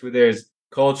place where there's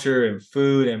culture and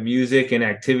food and music and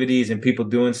activities and people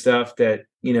doing stuff that,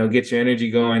 get your energy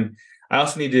going. I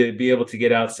also need to be able to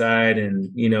get outside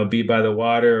and, be by the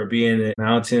water or be in the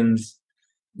mountains,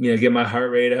 get my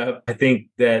heart rate up. I think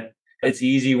that it's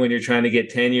easy when you're trying to get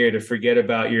tenure to forget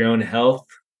about your own health,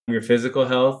 your physical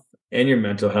health and your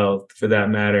mental health for that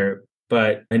matter.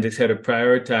 And just how to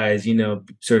prioritize,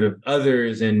 sort of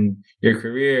others and your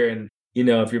career. And,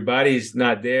 if your body's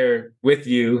not there with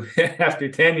you after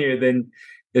tenure, then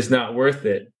it's not worth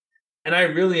it. And I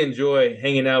really enjoy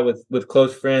hanging out with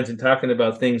close friends and talking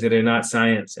about things that are not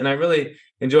science. And I really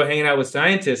enjoy hanging out with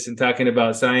scientists and talking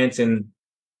about science and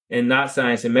not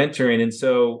science and mentoring. And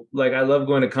so like I love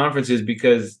going to conferences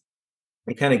because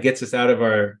it kind of gets us out of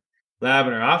our lab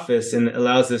and our office and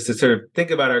allows us to sort of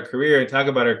think about our career and talk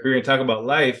about our career and talk about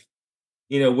life,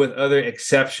 with other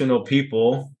exceptional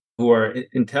people who are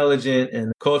intelligent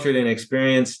and cultured and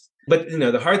experienced. But,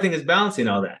 the hard thing is balancing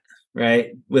all that,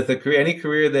 right? With a career, any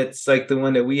career that's like the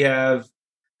one that we have,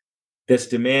 that's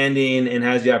demanding and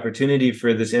has the opportunity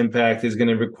for this impact, is going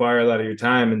to require a lot of your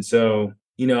time. And so,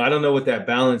 I don't know what that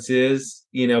balance is.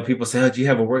 People say, oh, do you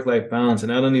have a work-life balance?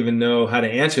 And I don't even know how to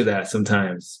answer that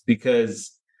sometimes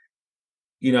because,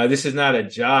 this is not a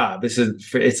job. It's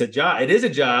a job. It is a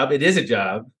job. It is a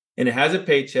job and it has a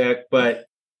paycheck, but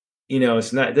it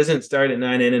doesn't start at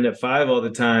 9 and end at 5 all the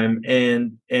time.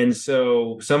 And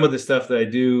so some of the stuff that I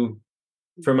do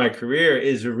for my career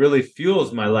really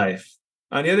fuels my life.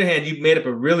 On the other hand, you made up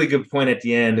a really good point at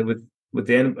the end with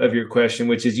the end of your question,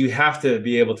 which is you have to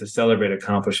be able to celebrate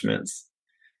accomplishments.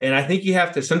 And I think you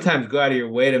have to sometimes go out of your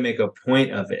way to make a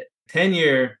point of it.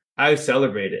 Tenure, I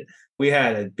celebrated. We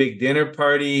had a big dinner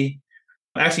party.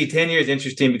 Actually, tenure is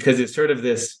interesting because it's sort of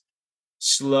this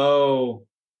slow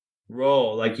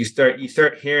roll. Like you start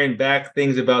hearing back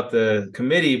things about the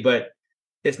committee, but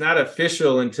it's not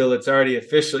official until it's already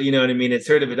official. You know what I mean?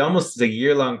 It almost is a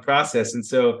year-long process. And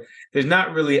so there's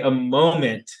not really a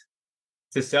moment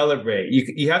to celebrate.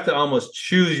 You have to almost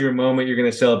choose your moment you're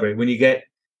going to celebrate. When you get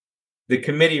the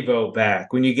committee vote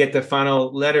back, when you get the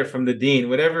final letter from the dean,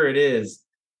 whatever it is.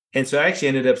 And so I actually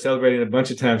ended up celebrating a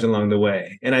bunch of times along the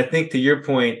way. And I think to your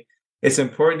point, it's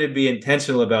important to be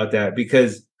intentional about that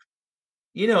because,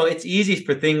 it's easy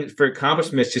for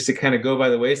accomplishments just to kind of go by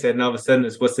the wayside. And all of a sudden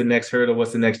it's what's the next hurdle?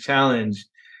 What's the next challenge?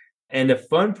 And the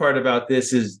fun part about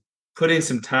this is putting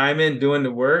some time in, doing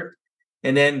the work,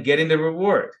 and then getting the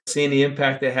reward, seeing the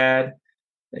impact it had,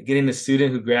 getting the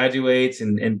student who graduates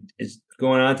and is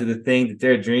going on to the thing that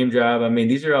their dream job. I mean,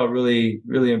 these are all really,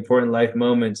 really important life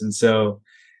moments. And so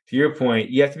to your point,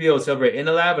 you have to be able to celebrate in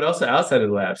the lab, but also outside of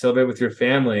the lab, celebrate with your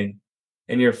family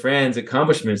and your friends'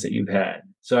 accomplishments that you've had.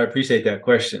 So I appreciate that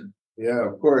question. Yeah,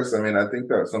 of course. I mean, I think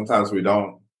that sometimes we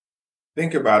don't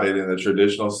think about it in the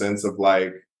traditional sense of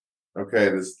like, okay,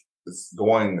 it's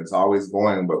going, it's always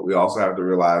going, but we also have to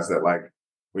realize that like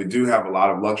we do have a lot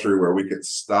of luxury where we could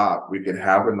stop, we could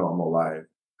have a normal life.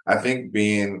 I think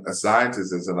being a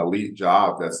scientist is an elite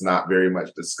job that's not very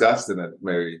much discussed in a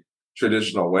very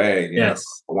traditional way. Yes.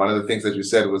 One of the things that you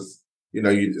said was,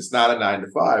 it's not a 9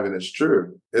 to 5, and it's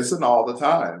true. It's an all the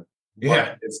time. Yeah.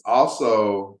 But it's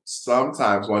also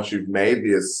sometimes once you've made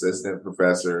the assistant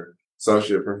professor,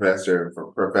 associate professor,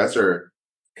 and professor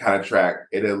kind of track,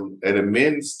 it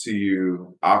amends to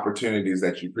you opportunities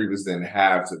that you previously didn't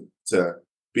have to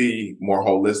be more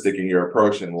holistic in your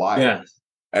approach in life. Yes.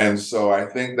 And so I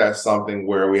think that's something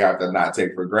where we have to not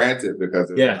take for granted because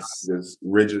it's not this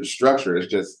rigid structure. It's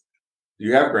just, do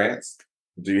you have grants?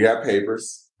 Do you have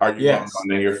papers? Are you well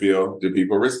known in your field? Do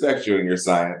people respect you in your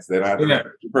science? They don't have to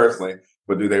respect you personally,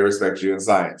 but do they respect you in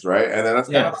science, right? And then that's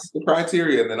kind of the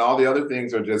criteria. And then all the other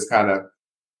things are just kind of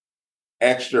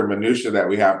extra minutia that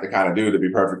we have to kind of do, to be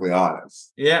perfectly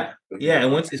honest. Yeah. Yeah.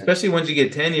 And especially once you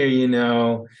get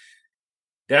tenure,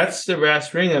 that's the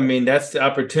brass ring. I mean, that's the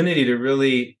opportunity to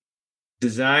really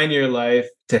design your life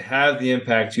to have the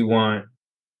impact you want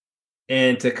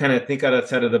and to kind of think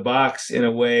outside of the box in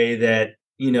a way that,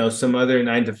 some other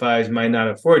 9 to 5s might not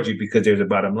afford you because there's a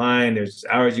bottom line, there's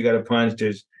hours you got to punch,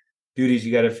 there's duties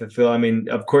you got to fulfill. I mean,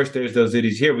 of course, there's those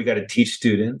duties here. We got to teach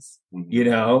students, we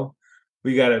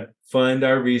got to fund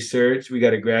our research. We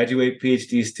got to graduate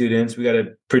PhD students. We got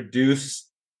to produce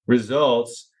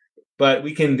results. But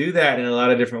we can do that in a lot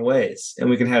of different ways, and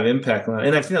we can have impact on it.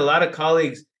 And I've seen a lot of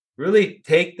colleagues really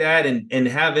take that and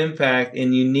have impact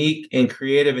in unique and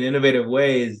creative and innovative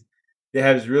ways that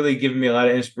has really given me a lot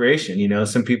of inspiration.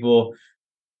 Some people,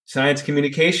 science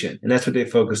communication, and that's what they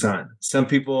focus on. Some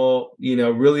people,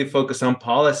 really focus on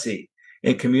policy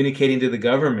and communicating to the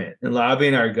government and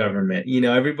lobbying our government.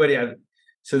 Everybody.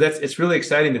 So it's really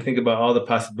exciting to think about all the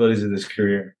possibilities of this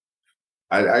career.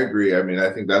 I agree. I mean,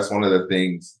 I think that's one of the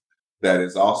things that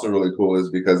is also really cool is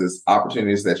because it's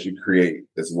opportunities that you create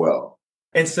as well.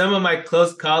 And some of my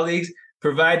close colleagues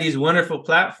provide these wonderful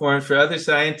platforms for other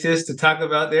scientists to talk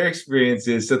about their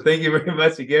experiences. So thank you very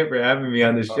much again for having me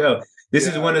on the show. This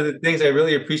is one of the things I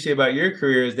really appreciate about your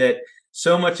career is that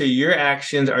so much of your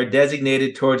actions are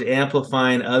designated towards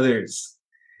amplifying others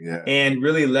and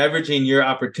really leveraging your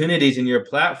opportunities and your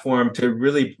platform to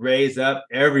really raise up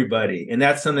everybody. And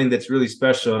that's something that's really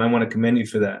special. And I want to commend you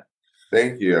for that.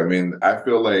 Thank you. I mean, I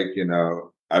feel like,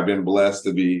 I've been blessed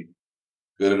to be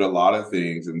good at a lot of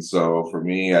things. And so for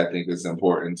me, I think it's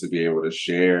important to be able to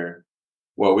share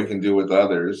what we can do with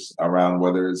others around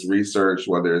whether it's research,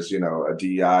 whether it's, a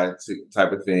DEI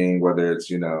type of thing, whether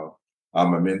it's, a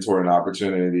mentoring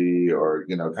opportunity or,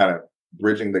 kind of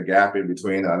bridging the gap in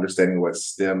between understanding what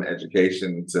STEM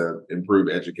education to improve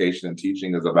education and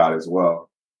teaching is about as well.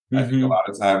 I think a Hmm. lot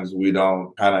of times we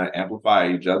don't kind of amplify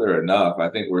each other enough. I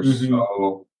think we're Hmm.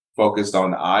 so focused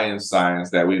on I in science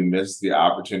that we miss the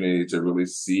opportunity to really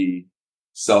see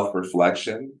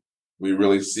self-reflection. We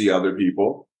really see other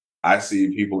people. I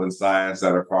see people in science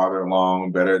that are farther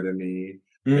along, better than me.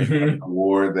 They get an Hmm.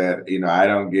 award that, I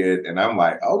don't get. And I'm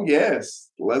like, oh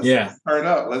yes, Yeah. let's turn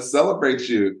up. Let's celebrate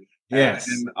you. And Yes.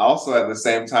 then also at the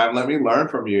same time, let me learn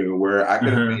from you where I could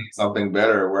have Uh-huh. made something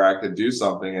better, where I could do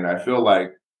something. And I feel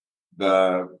like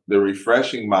the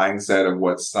refreshing mindset of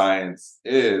what science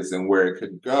is and where it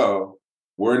could go,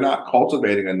 we're not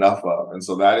cultivating enough of. And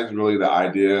so that is really the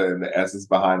idea and the essence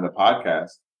behind the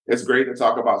podcast. It's great to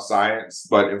talk about science,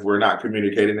 but if we're not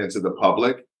communicating it to the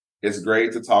public, it's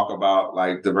great to talk about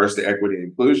like diversity, equity, and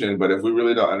inclusion. But if we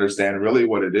really don't understand really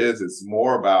what it is, it's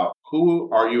more about who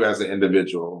are you as an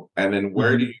individual? And then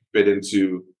where do Hmm. you fit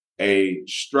into a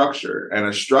structure? And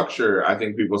a structure, I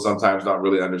think people sometimes don't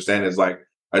really understand is like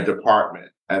a department.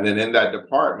 And then in that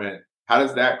department, how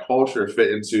does that culture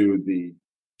fit into the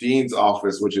dean's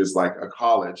office, which is like a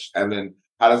college? And then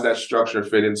how does that structure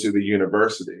fit into the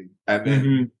university? And then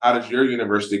Hmm. how does your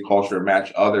university culture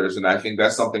match others? And I think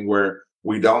that's something where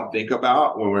we don't think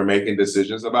about when we're making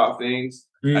decisions about things.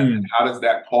 And then Mm. how does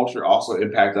that culture also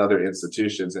impact other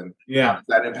institutions? And how Yeah. does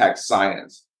that impact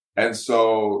science? And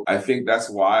so I think that's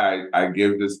why I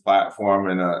give this platform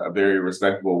in a very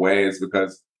respectable way, is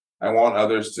because I want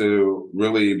others to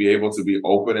really be able to be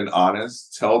open and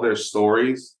honest, tell their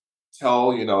stories,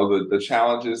 tell, the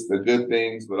challenges, the good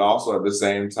things, but also at the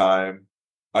same time,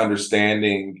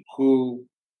 understanding who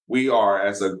we are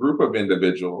as a group of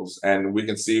individuals. And we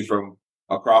can see from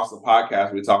across the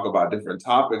podcast, we talk about different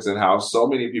topics and how so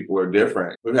many people are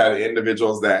different. We've had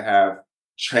individuals that have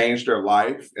changed their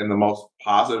life in the most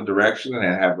positive direction and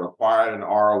have acquired an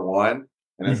R1.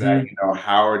 And it's at, Hmm.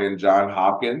 Howard and Johns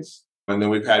Hopkins. And then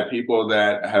we've had people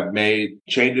that have made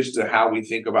changes to how we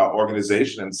think about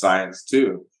organization and science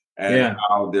too, and Yeah.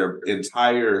 how their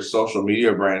entire social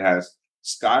media brand has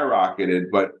skyrocketed,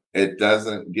 but it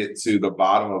doesn't get to the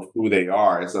bottom of who they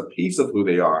are. It's a piece of who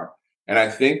they are. And I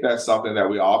think that's something that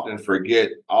we often forget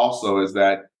also, is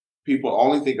that people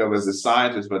only think of us as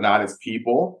scientists, but not as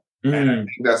people. And I Mm.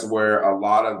 think that's where a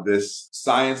lot of this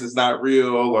science is not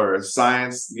real, or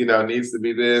science, needs to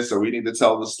be this, or we need to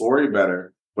tell the story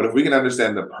better. But if we can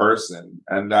understand the person,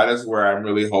 and that is where I'm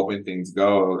really hoping things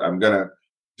go. I'm going to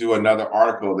do another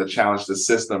article to challenge the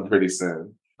system pretty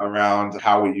soon around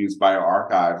how we use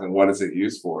bioarchives and what is it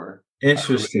used for.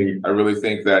 Interesting. I really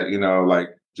think that, like,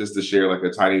 just to share like a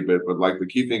tiny bit, but like the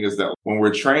key thing is that when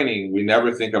we're training, we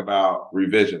never think about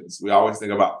revisions. We always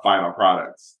think about final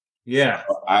products. So Yeah.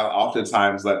 I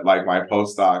oftentimes let like my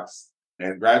postdocs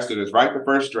and grad students write the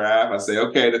first draft. I say,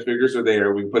 okay, the figures are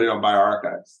there. We put it on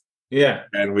bioarchives Yeah.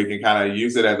 and we can kind of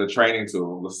use it as a training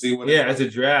tool. Let's see what it Yeah. As a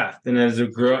draft and as a as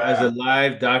a draft.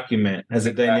 live document, as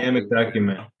a Exactly. dynamic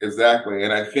document. Exactly.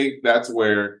 And I think that's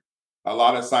where a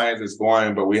lot of science is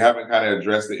going, but we haven't kind of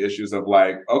addressed the issues of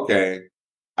like, okay,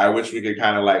 I wish we could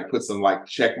kind of like put some like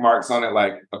check marks on it.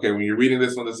 Like, okay, when you're reading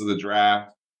this one, this is a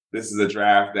draft. This is a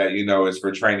draft that, is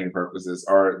for training purposes,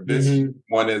 or this Hmm.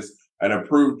 one is an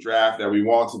approved draft that we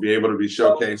want to be able to be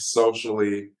showcased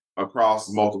socially across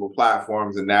multiple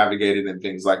platforms and navigated and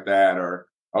things like that. Or,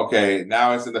 okay,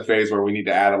 now it's in the phase where we need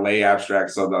to add a lay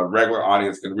abstract so the regular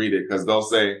audience can read it, because they'll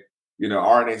say,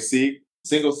 RNA-seq,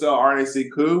 single cell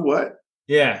RNA-seq, what?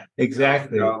 Yeah.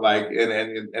 Exactly. Like,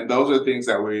 and those are things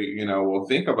that we, will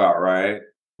think about, right?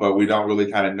 But we don't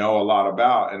really kind of know a lot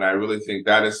about. And I really think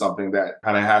that is something that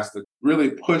kind of has to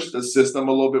really push the system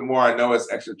a little bit more. I know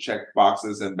it's extra check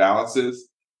boxes and balances,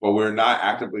 but we're not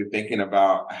actively thinking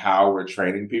about how we're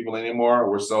training people anymore.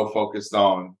 We're so focused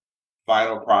on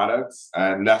final products.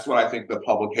 And that's what I think the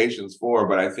publication's for.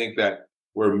 But I think that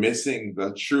we're missing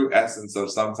the true essence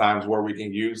of sometimes where we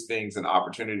can use things and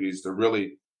opportunities to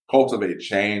really cultivate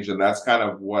change. And that's kind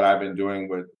of what I've been doing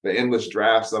with the endless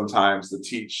draft sometimes, to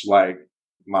teach like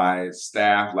my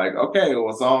staff, like, okay, well,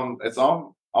 it's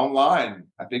on online.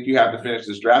 I think you have to finish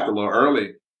this draft a little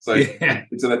early so you can Yeah.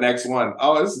 get to the next one.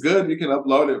 Oh, it's good. You can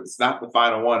upload it. It's not the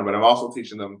final one, but I'm also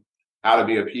teaching them how to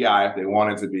be a PI if they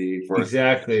wanted to be for a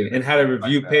Exactly. submission And and how to things like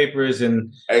review that. papers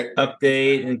and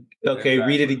update and okay,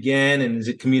 read it Exactly. again. And is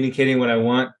it communicating what I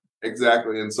want?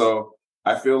 Exactly. And so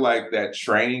I feel like that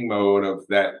training mode of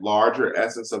that larger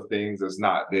essence of things is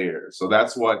not there. So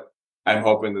that's what I'm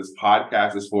hoping this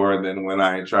podcast is for. And then when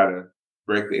I try to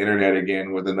break the internet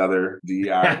again with another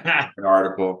DEI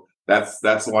article,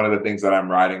 that's one of the things that I'm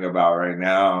writing about right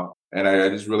now. And I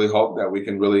just really hope that we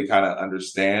can really kind of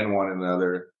understand one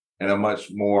another in a much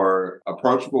more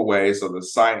approachable way so the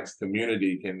science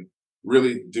community can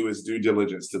really do its due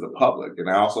diligence to the public. And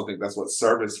I also think that's what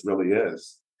service really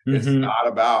is. It's not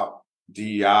about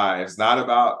DEI. It's not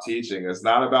about teaching. It's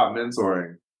not about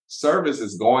mentoring. Service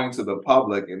is going to the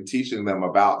public and teaching them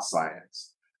about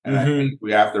science. And I think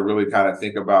we have to really kind of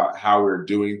think about how we're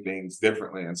doing things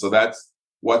differently. And so that's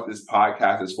what this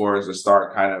podcast is for, is to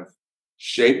start kind of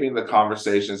shaping the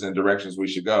conversations and directions we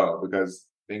should go. Because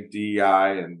I think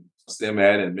DEI and STEM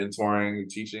ed and mentoring and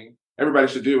teaching, everybody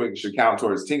should do it, should count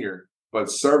towards tenure. But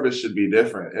service should be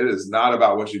different. It is not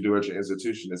about what you do at your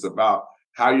institution. It's about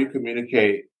how you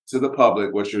communicate to the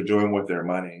public what you're doing with their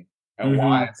money and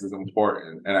why this is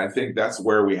important. And I think that's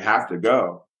where we have to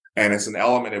go. And it's an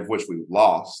element of which we've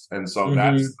lost. And so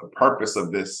that's the purpose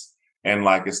of this and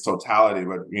like its totality.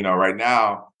 But, you know, right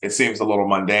now it seems a little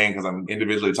mundane because I'm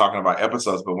individually talking about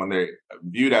episodes, but when they're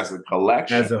viewed as a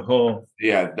collection, as a whole,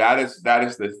 that is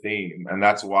the theme. And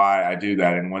that's why I do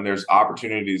that. And when there's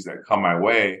opportunities that come my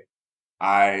way,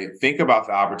 I think about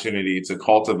the opportunity to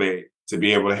cultivate, to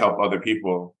be able to help other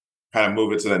people kind of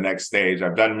move it to the next stage.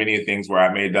 I've done many things where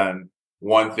I may have done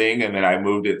one thing and then I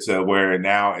moved it to where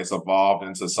now it's evolved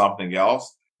into something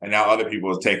else. And now other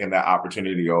people have taken that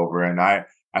opportunity over. And I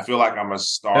feel like I'm a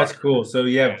star. That's cool. So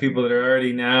you have people that are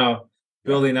already now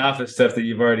building off of stuff that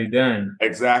you've already done.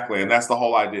 Exactly. And that's the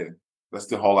whole idea. That's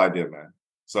the whole idea, man.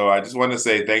 So I just wanted to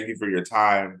say thank you for your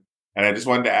time. And I just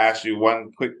wanted to ask you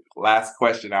one quick last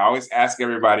question. I always ask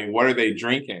everybody, what are they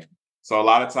drinking? So a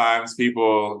lot of times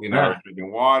people, you know, are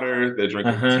drinking water, they're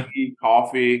drinking tea,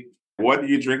 coffee. What do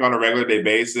you drink on a regular day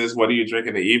basis? What do you drink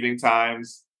in the evening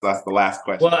times? That's the last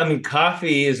question. Well, I mean,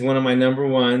 coffee is one of my number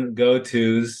one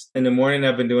go-tos. In the morning,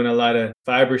 I've been doing a lot of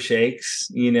fiber shakes,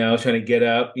 you know, trying to get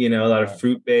up, you know, a lot of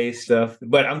fruit-based stuff.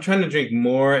 But I'm trying to drink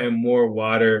more and more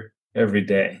water every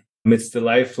day. It's the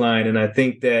lifeline. And I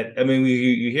think that, I mean,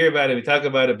 you hear about it, we talk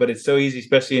about it, but it's so easy,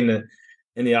 especially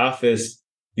in the office.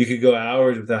 You could go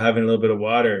hours without having a little bit of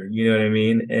water. You know what I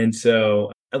mean? And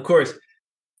so, of course,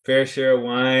 fair share of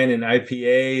wine and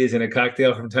IPAs and a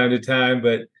cocktail from time to time.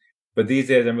 But these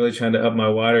days, I'm really trying to up my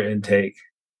water intake.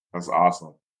 That's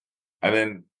awesome. And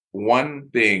then one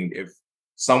thing, if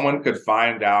someone could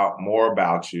find out more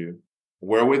about you,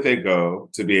 where would they go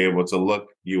to be able to look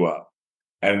you up?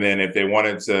 And then if they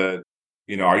wanted to,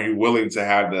 you know, are you willing to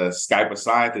have the Skype a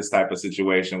scientist type of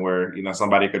situation where, you know,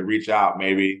 somebody could reach out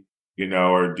maybe, you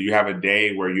know, or do you have a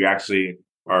day where you actually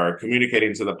are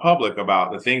communicating to the public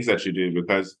about the things that you do?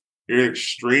 Because you're an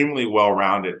extremely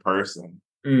well-rounded person.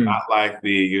 Not like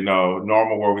the, you know,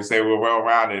 normal where we say we're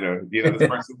well-rounded or, you know, this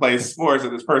person plays sports or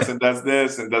this person does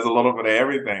this and does a little bit of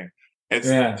everything.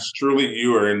 It's truly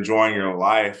you are enjoying your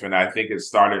life. And I think it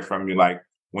started from you, like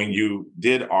when you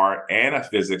did art and a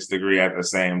physics degree at the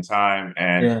same time,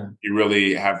 and you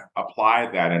really have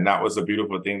applied that. And that was a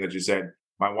beautiful thing that you said,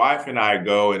 my wife and I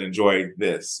go and enjoy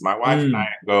this. My wife and I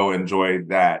go enjoy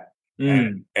that.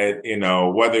 And you know,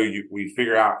 whether we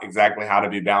figure out exactly how to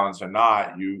be balanced or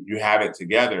not, you have it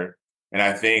together. And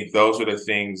I think those are the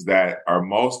things that are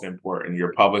most important.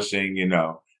 You're publishing, you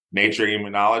know, Nature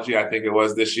Immunology, I think it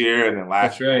was this year, and then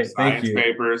last year science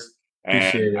papers.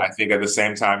 And I think at the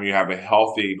same time, you have a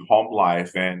healthy home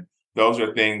life. And those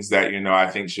are things that, you know, I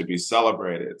think should be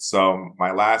celebrated. So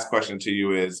my last question to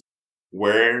you is,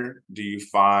 where do you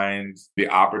find the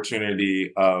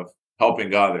opportunity of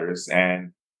helping others?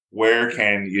 And where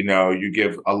can, you know, you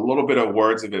give a little bit of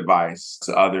words of advice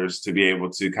to others to be able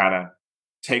to kind of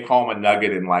take home a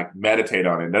nugget and like meditate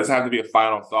on it? It doesn't have to be a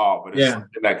final thought, but it's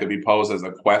something that could be posed as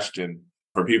a question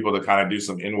for people to kind of do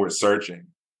some inward searching.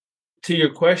 To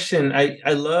your question,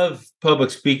 I love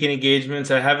public speaking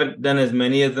engagements. I haven't done as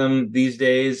many of them these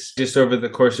days, just over the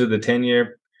course of the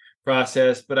 10-year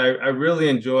process, but I really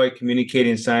enjoy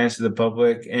communicating science to the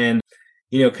public and,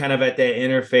 you know, kind of at that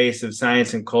interface of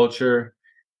science and culture.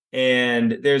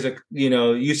 And there's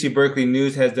UC Berkeley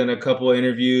News has done a couple of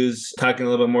interviews talking a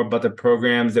little bit more about the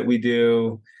programs that we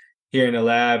do here in the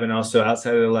lab and also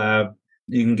outside of the lab.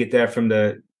 You can get that from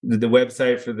the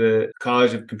website for the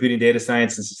College of Computing, Data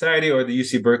Science and Society or the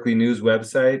UC Berkeley News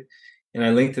website. And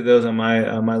I link to those on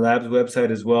my lab's website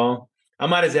as well. I'm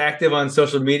not as active on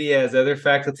social media as other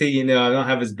faculty. You know, I don't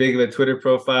have as big of a Twitter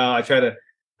profile. I try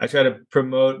to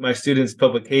promote my students'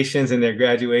 publications and their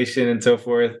graduation and so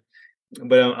forth.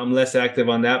 But I'm less active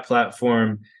on that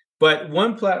platform. But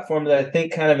one platform that I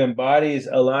think kind of embodies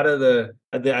a lot of the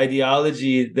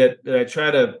ideology that I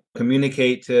try to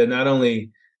communicate to not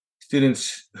only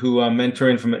students who I'm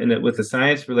mentoring with the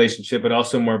science relationship, but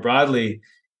also more broadly,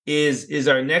 is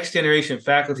our Next Generation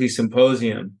Faculty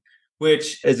Symposium,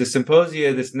 which is a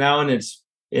symposium that's now in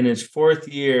its fourth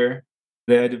year,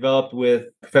 that I developed with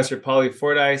Professor Polly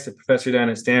Fordyce, a professor down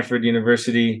at Stanford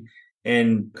University,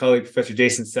 and colleague Professor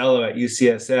Jason Sello at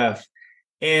UCSF.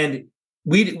 And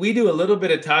we do a little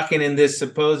bit of talking in this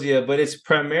symposia, but it's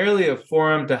primarily a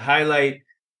forum to highlight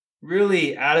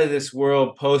really out of this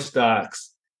world postdocs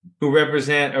who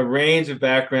represent a range of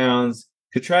backgrounds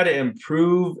to try to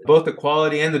improve both the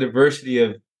quality and the diversity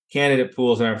of candidate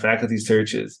pools in our faculty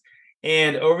searches.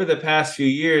 And over the past few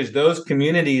years, those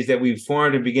communities that we've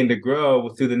formed and begin to grow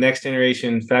through the Next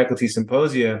Generation Faculty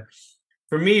Symposia,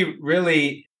 for me,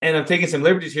 really, and I'm taking some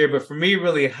liberties here, but for me,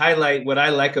 really highlight what I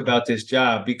like about this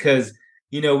job, because,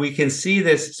 we can see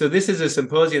this. So this is a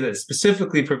symposium that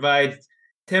specifically provides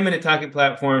 10-minute talking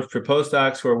platforms for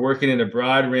postdocs who are working in a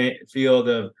broad field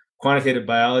of quantitative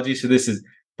biology. So this is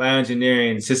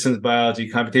bioengineering, systems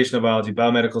biology, computational biology,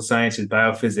 biomedical sciences,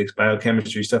 biophysics,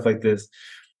 biochemistry, stuff like this.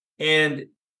 And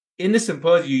in the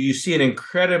symposium, you see an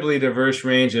incredibly diverse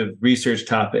range of research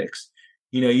topics.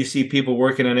 You see people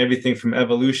working on everything from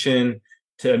evolution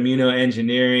to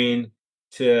immunoengineering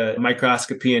to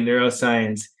microscopy and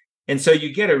neuroscience. And so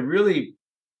you get a really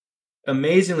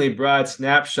amazingly broad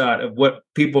snapshot of what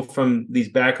people from these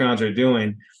backgrounds are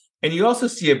doing. And you also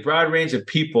see a broad range of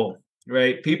people,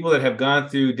 right? People that have gone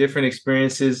through different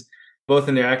experiences, both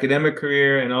in their academic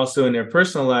career and also in their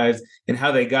personal lives, and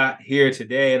how they got here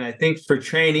today. And I think for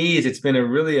trainees, it's been a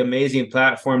really amazing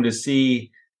platform to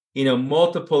see,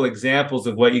 multiple examples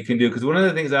of what you can do. Because one of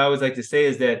the things I always like to say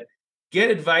is that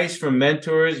get advice from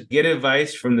mentors, get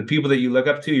advice from the people that you look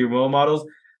up to, your role models,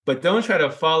 but don't try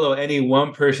to follow any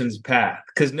one person's path,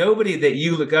 because nobody that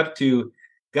you look up to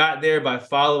got there by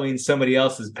following somebody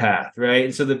else's path, right?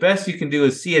 And so the best you can do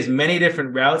is see as many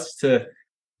different routes to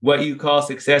what you call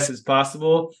success as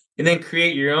possible, and then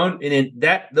create your own. And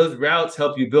then those routes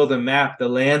help you build a map, the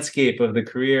landscape of the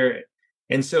career.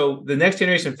 And so the Next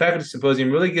Generation Faculty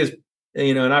Symposium really gives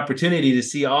an opportunity to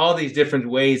see all these different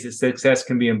ways that success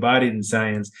can be embodied in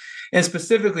science, and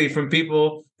specifically from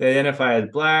people that identify as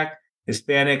Black,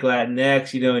 Hispanic,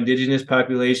 Latinx, indigenous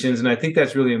populations. And I think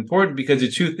that's really important, because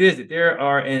the truth is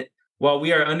that while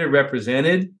we are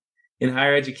underrepresented in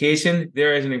higher education,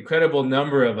 there is an incredible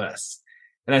number of us.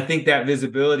 And I think that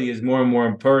visibility is more and more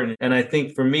important. And I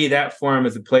think for me, that forum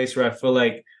is a place where I feel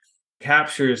like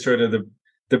captures sort of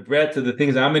the breadth of the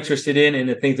things I'm interested in and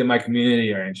the things that my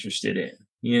community are interested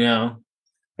in,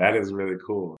 That is really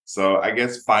cool. So I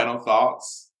guess final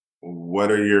thoughts,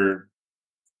 what are your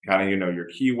kind of, your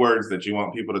keywords that you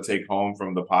want people to take home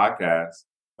from the podcast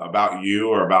about you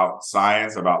or about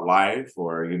science, about life,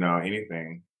 or,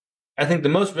 anything? I think the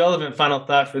most relevant final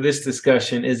thought for this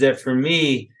discussion is that for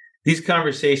me, these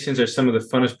conversations are some of the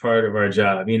funnest part of our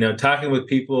job. Talking with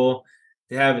people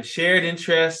that have shared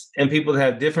interests and people that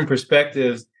have different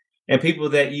perspectives and people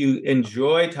that you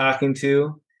enjoy talking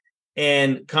to,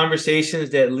 and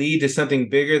conversations that lead to something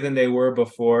bigger than they were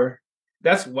before.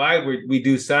 That's why we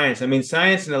do science. I mean,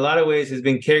 science in a lot of ways has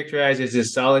been characterized as a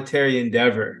solitary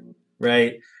endeavor,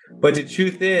 right? But the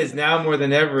truth is, now more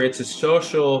than ever, it's a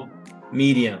social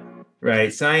medium,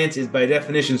 right? Science is by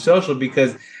definition social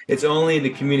because it's only in the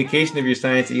communication of your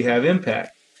science that you have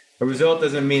impact. A result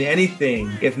doesn't mean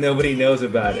anything if nobody knows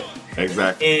about it.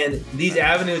 Exactly. And these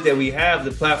avenues that we have,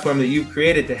 the platform that you've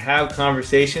created to have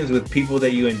conversations with people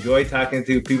that you enjoy talking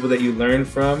to, people that you learn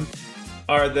from,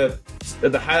 are the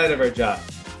highlight of our job.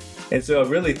 And so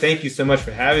really thank you so much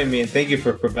for having me, and thank you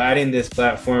for providing this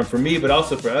platform for me, but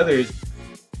also for others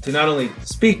to not only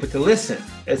speak, but to listen.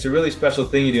 It's a really special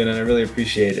thing you do, and I really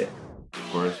appreciate it. Of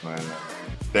course, man.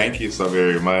 Thank you so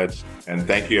very much. And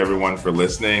thank you everyone for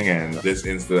listening. And this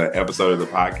is the episode of the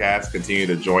podcast. Continue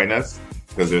to join us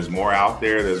because there's more out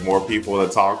there. There's more people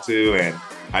to talk to. And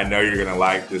I know you're going to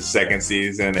like this second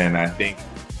season. And I think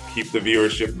keep the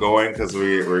viewership going because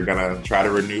we're going to try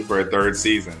to renew for a third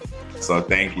season. So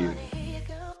thank you.